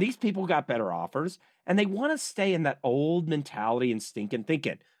 And these people got better offers, and they want to stay in that old mentality and stinking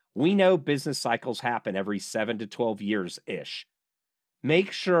thinking. We know business cycles happen every 7 to 12 years-ish.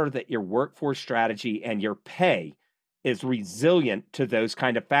 Make sure that your workforce strategy and your pay is resilient to those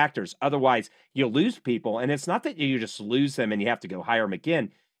kind of factors. Otherwise, you'll lose people. And it's not that you just lose them and you have to go hire them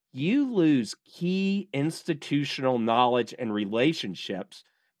again. You lose key institutional knowledge and relationships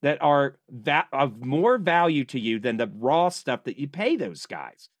that are of more value to you than the raw stuff that you pay those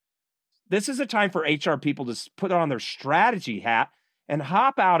guys. This is a time for HR people to put on their strategy hat and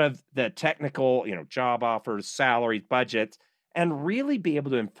hop out of the technical, job offers, salaries, budgets, and really be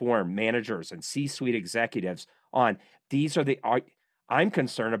able to inform managers and C-suite executives on I'm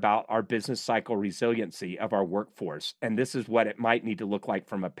concerned about our business cycle resiliency of our workforce, and this is what it might need to look like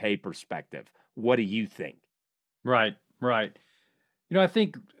from a pay perspective. What do you think? Right. I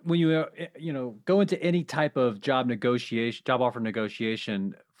think when you, go into any type of job offer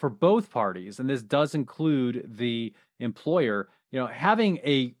negotiation for both parties, and this does include the employer, having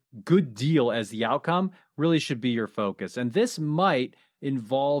a good deal as the outcome really should be your focus. And this might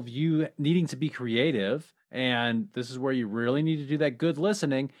involve you needing to be creative. And this is where you really need to do that good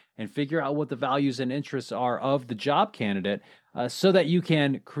listening and figure out what the values and interests are of the job candidate so that you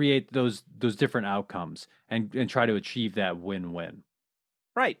can create those different outcomes and try to achieve that win-win.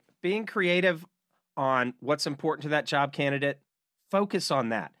 Right. Being creative on what's important to that job candidate, focus on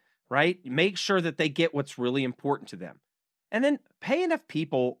that, right? Make sure that they get what's really important to them. And then pay enough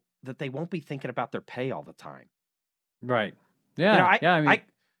people that they won't be thinking about their pay all the time. Right. Yeah.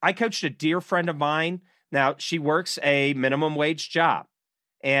 I coached a dear friend of mine. Now, she works a minimum wage job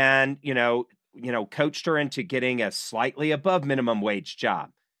and, coached her into getting a slightly above minimum wage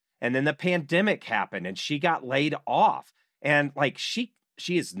job. And then the pandemic happened and she got laid off. And she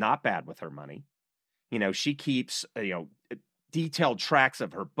is not bad with her money. She keeps, detailed tracks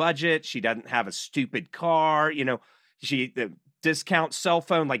of her budget. She doesn't have a stupid car, she discounts cell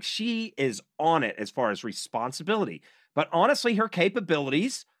phone. She is on it as far as responsibility. But honestly, her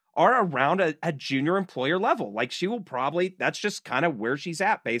capabilities are around a junior employer level. She will probably, that's just kind of where she's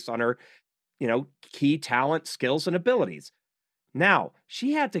at based on her, key talent, skills, and abilities. Now,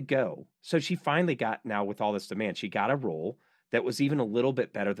 she had to go. So she finally got, now with all this demand, she got a role that was even a little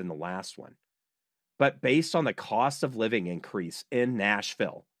bit better than the last one. But based on the cost of living increase in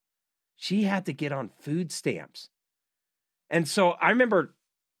Nashville, she had to get on food stamps. And so I remember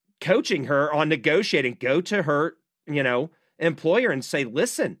coaching her on negotiating, go to her, employer and say,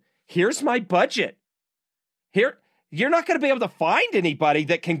 listen, here's my budget. Here, you're not going to be able to find anybody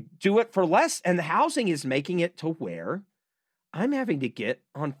that can do it for less. And the housing is making it to where I'm having to get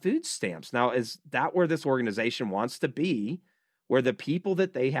on food stamps. Now, is that where this organization wants to be, where the people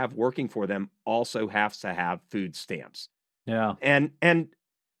that they have working for them also have to have food stamps? Yeah. And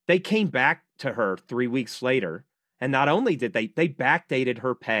they came back to her 3 weeks later. And not only did they backdated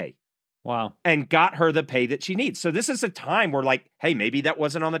her pay. Wow. And got her the pay that she needs. So this is a time where hey, maybe that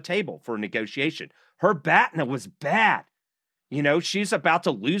wasn't on the table for a negotiation. Her BATNA was bad. She's about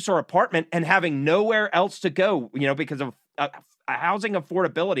to lose her apartment and having nowhere else to go, because of housing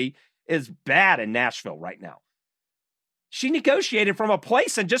affordability is bad in Nashville right now. She negotiated from a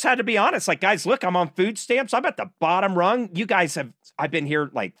place and just had to be honest. Guys, look, I'm on food stamps. I'm at the bottom rung. You guys I've been here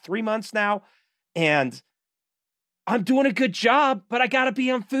 3 months now and I'm doing a good job, but I got to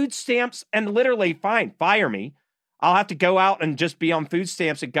be on food stamps and literally fine, fire me. I'll have to go out and just be on food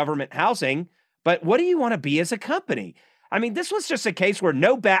stamps and government housing. But what do you want to be as a company? I mean, this was just a case where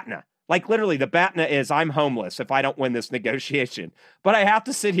no BATNA, literally the BATNA is I'm homeless if I don't win this negotiation. But I have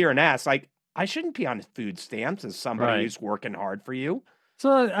to sit here and ask, I shouldn't be on food stamps as somebody who's working hard for you.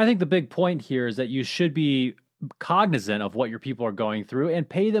 So I think the big point here is that you should be cognizant of what your people are going through and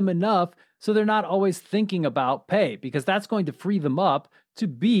pay them enough so they're not always thinking about pay, because that's going to free them up to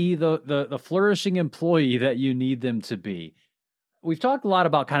be the flourishing employee that you need them to be. We've talked a lot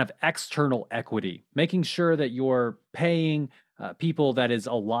about kind of external equity, making sure that you're paying people that is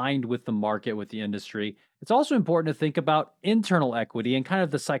aligned with the market, with the industry. It's also important to think about internal equity and kind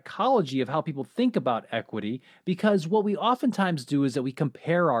of the psychology of how people think about equity, because what we oftentimes do is that we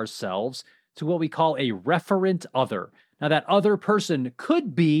compare ourselves to what we call a referent other. Now, that other person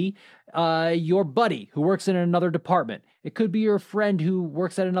could be your buddy who works in another department. It could be your friend who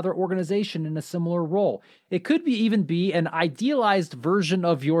works at another organization in a similar role. It could even be an idealized version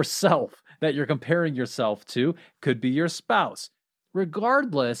of yourself that you're comparing yourself to. Could be your spouse.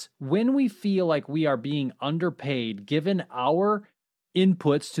 Regardless, when we feel like we are being underpaid, given our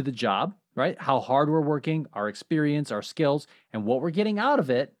inputs to the job, right? How hard we're working, our experience, our skills, and what we're getting out of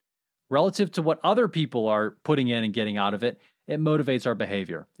it, relative to what other people are putting in and getting out of it, it motivates our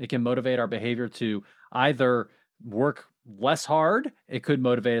behavior. It can motivate our behavior to either work less hard. It could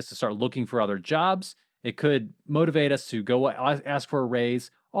motivate us to start looking for other jobs. It could motivate us to go ask for a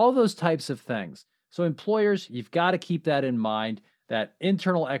raise, all those types of things. So employers, you've got to keep that in mind, that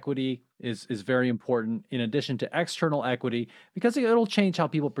internal equity is very important in addition to external equity, because it'll change how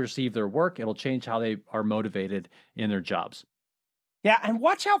people perceive their work. It'll change how they are motivated in their jobs. Yeah, and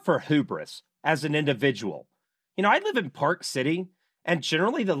watch out for hubris as an individual. You know, I live in Park City, and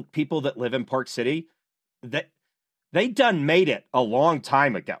generally the people that live in Park City, they done made it a long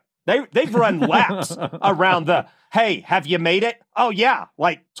time ago. They've run laps around hey, have you made it? Oh, yeah,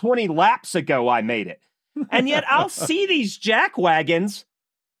 like 20 laps ago I made it. And yet I'll see these jackwagons.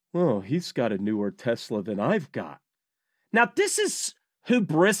 Oh, he's got a newer Tesla than I've got. Now, this is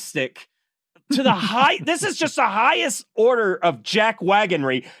hubristic to the high. This is just the highest order of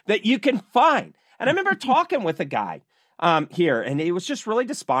jackwagonry that you can find. And I remember talking with a guy here, and he was just really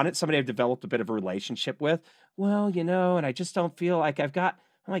despondent. Somebody I've developed a bit of a relationship with. Well, you know, and I just don't feel like I'm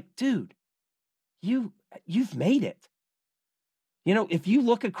like, dude, you've made it. You know, if you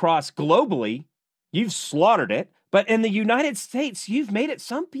look across globally, you've slaughtered it. But in the United States, you've made it.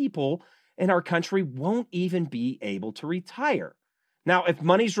 Some people in our country won't even be able to retire. Now, if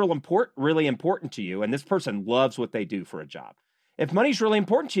money's really important to you, and this person loves what they do for a job, if money's really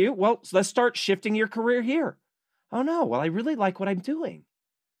important to you, well, let's start shifting your career here. Oh, no, well, I really like what I'm doing.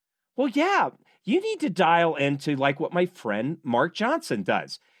 Well, yeah, you need to dial into like what my friend Mark Johnson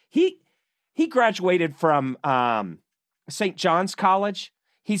does. He graduated from St. John's College.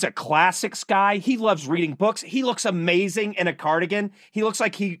 He's a classics guy. He loves reading books. He looks amazing in a cardigan. He looks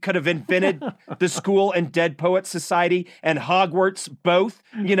like he could have invented the school and Dead Poets Society and Hogwarts both,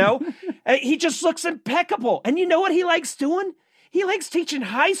 you know? He just looks impeccable. And you know what he likes doing? He likes teaching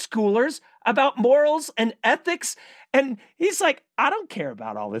high schoolers about morals and ethics. And he's like, I don't care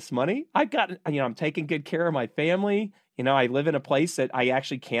about all this money. I'm taking good care of my family. You know, I live in a place that I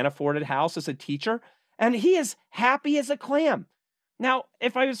actually can't afford a house as a teacher. And he is happy as a clam. Now,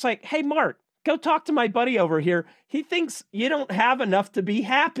 if I was like, hey, Mark, go talk to my buddy over here. He thinks you don't have enough to be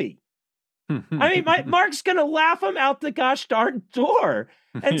happy. I mean, Mark's going to laugh him out the gosh darn door.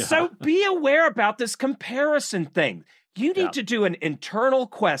 And so be aware about this comparison thing. You need to do an internal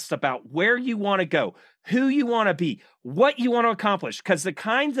quest about where you want to go, who you want to be, what you want to accomplish, because the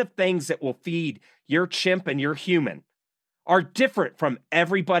kinds of things that will feed your chimp and your human are different from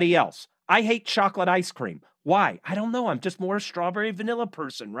everybody else. I hate chocolate ice cream. Why? I don't know. I'm just more a strawberry vanilla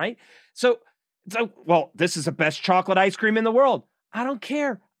person, right? So, well, this is the best chocolate ice cream in the world. I don't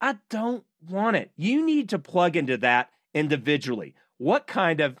care. I don't want it. You need to plug into that individually. What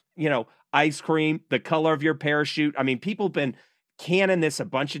kind of, ice cream, the color of your parachute. I mean, people have been canning this a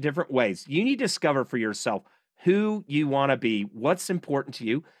bunch of different ways. You need to discover for yourself who you want to be, what's important to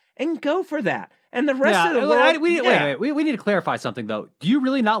you, and go for that. And the rest of the world... Wait. We need to clarify something, though. Do you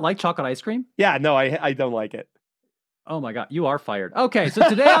really not like chocolate ice cream? Yeah, no, I don't like it. Oh, my God. You are fired. Okay, so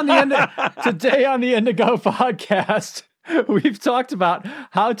today on the Indigo podcast, we've talked about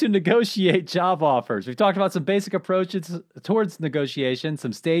how to negotiate job offers. We've talked about some basic approaches towards negotiation,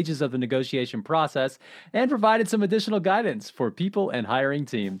 some stages of the negotiation process, and provided some additional guidance for people and hiring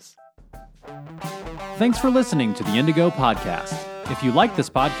teams. Thanks for listening to the Indigo podcast. If you like this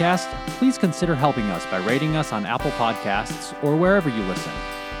podcast, please consider helping us by rating us on Apple Podcasts or wherever you listen,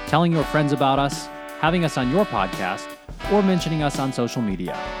 telling your friends about us, having us on your podcast, or mentioning us on social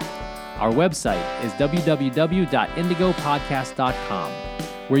media. Our website is www.indigopodcast.com,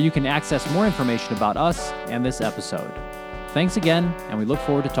 where you can access more information about us and this episode. Thanks again, and we look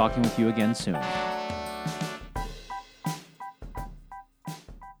forward to talking with you again soon.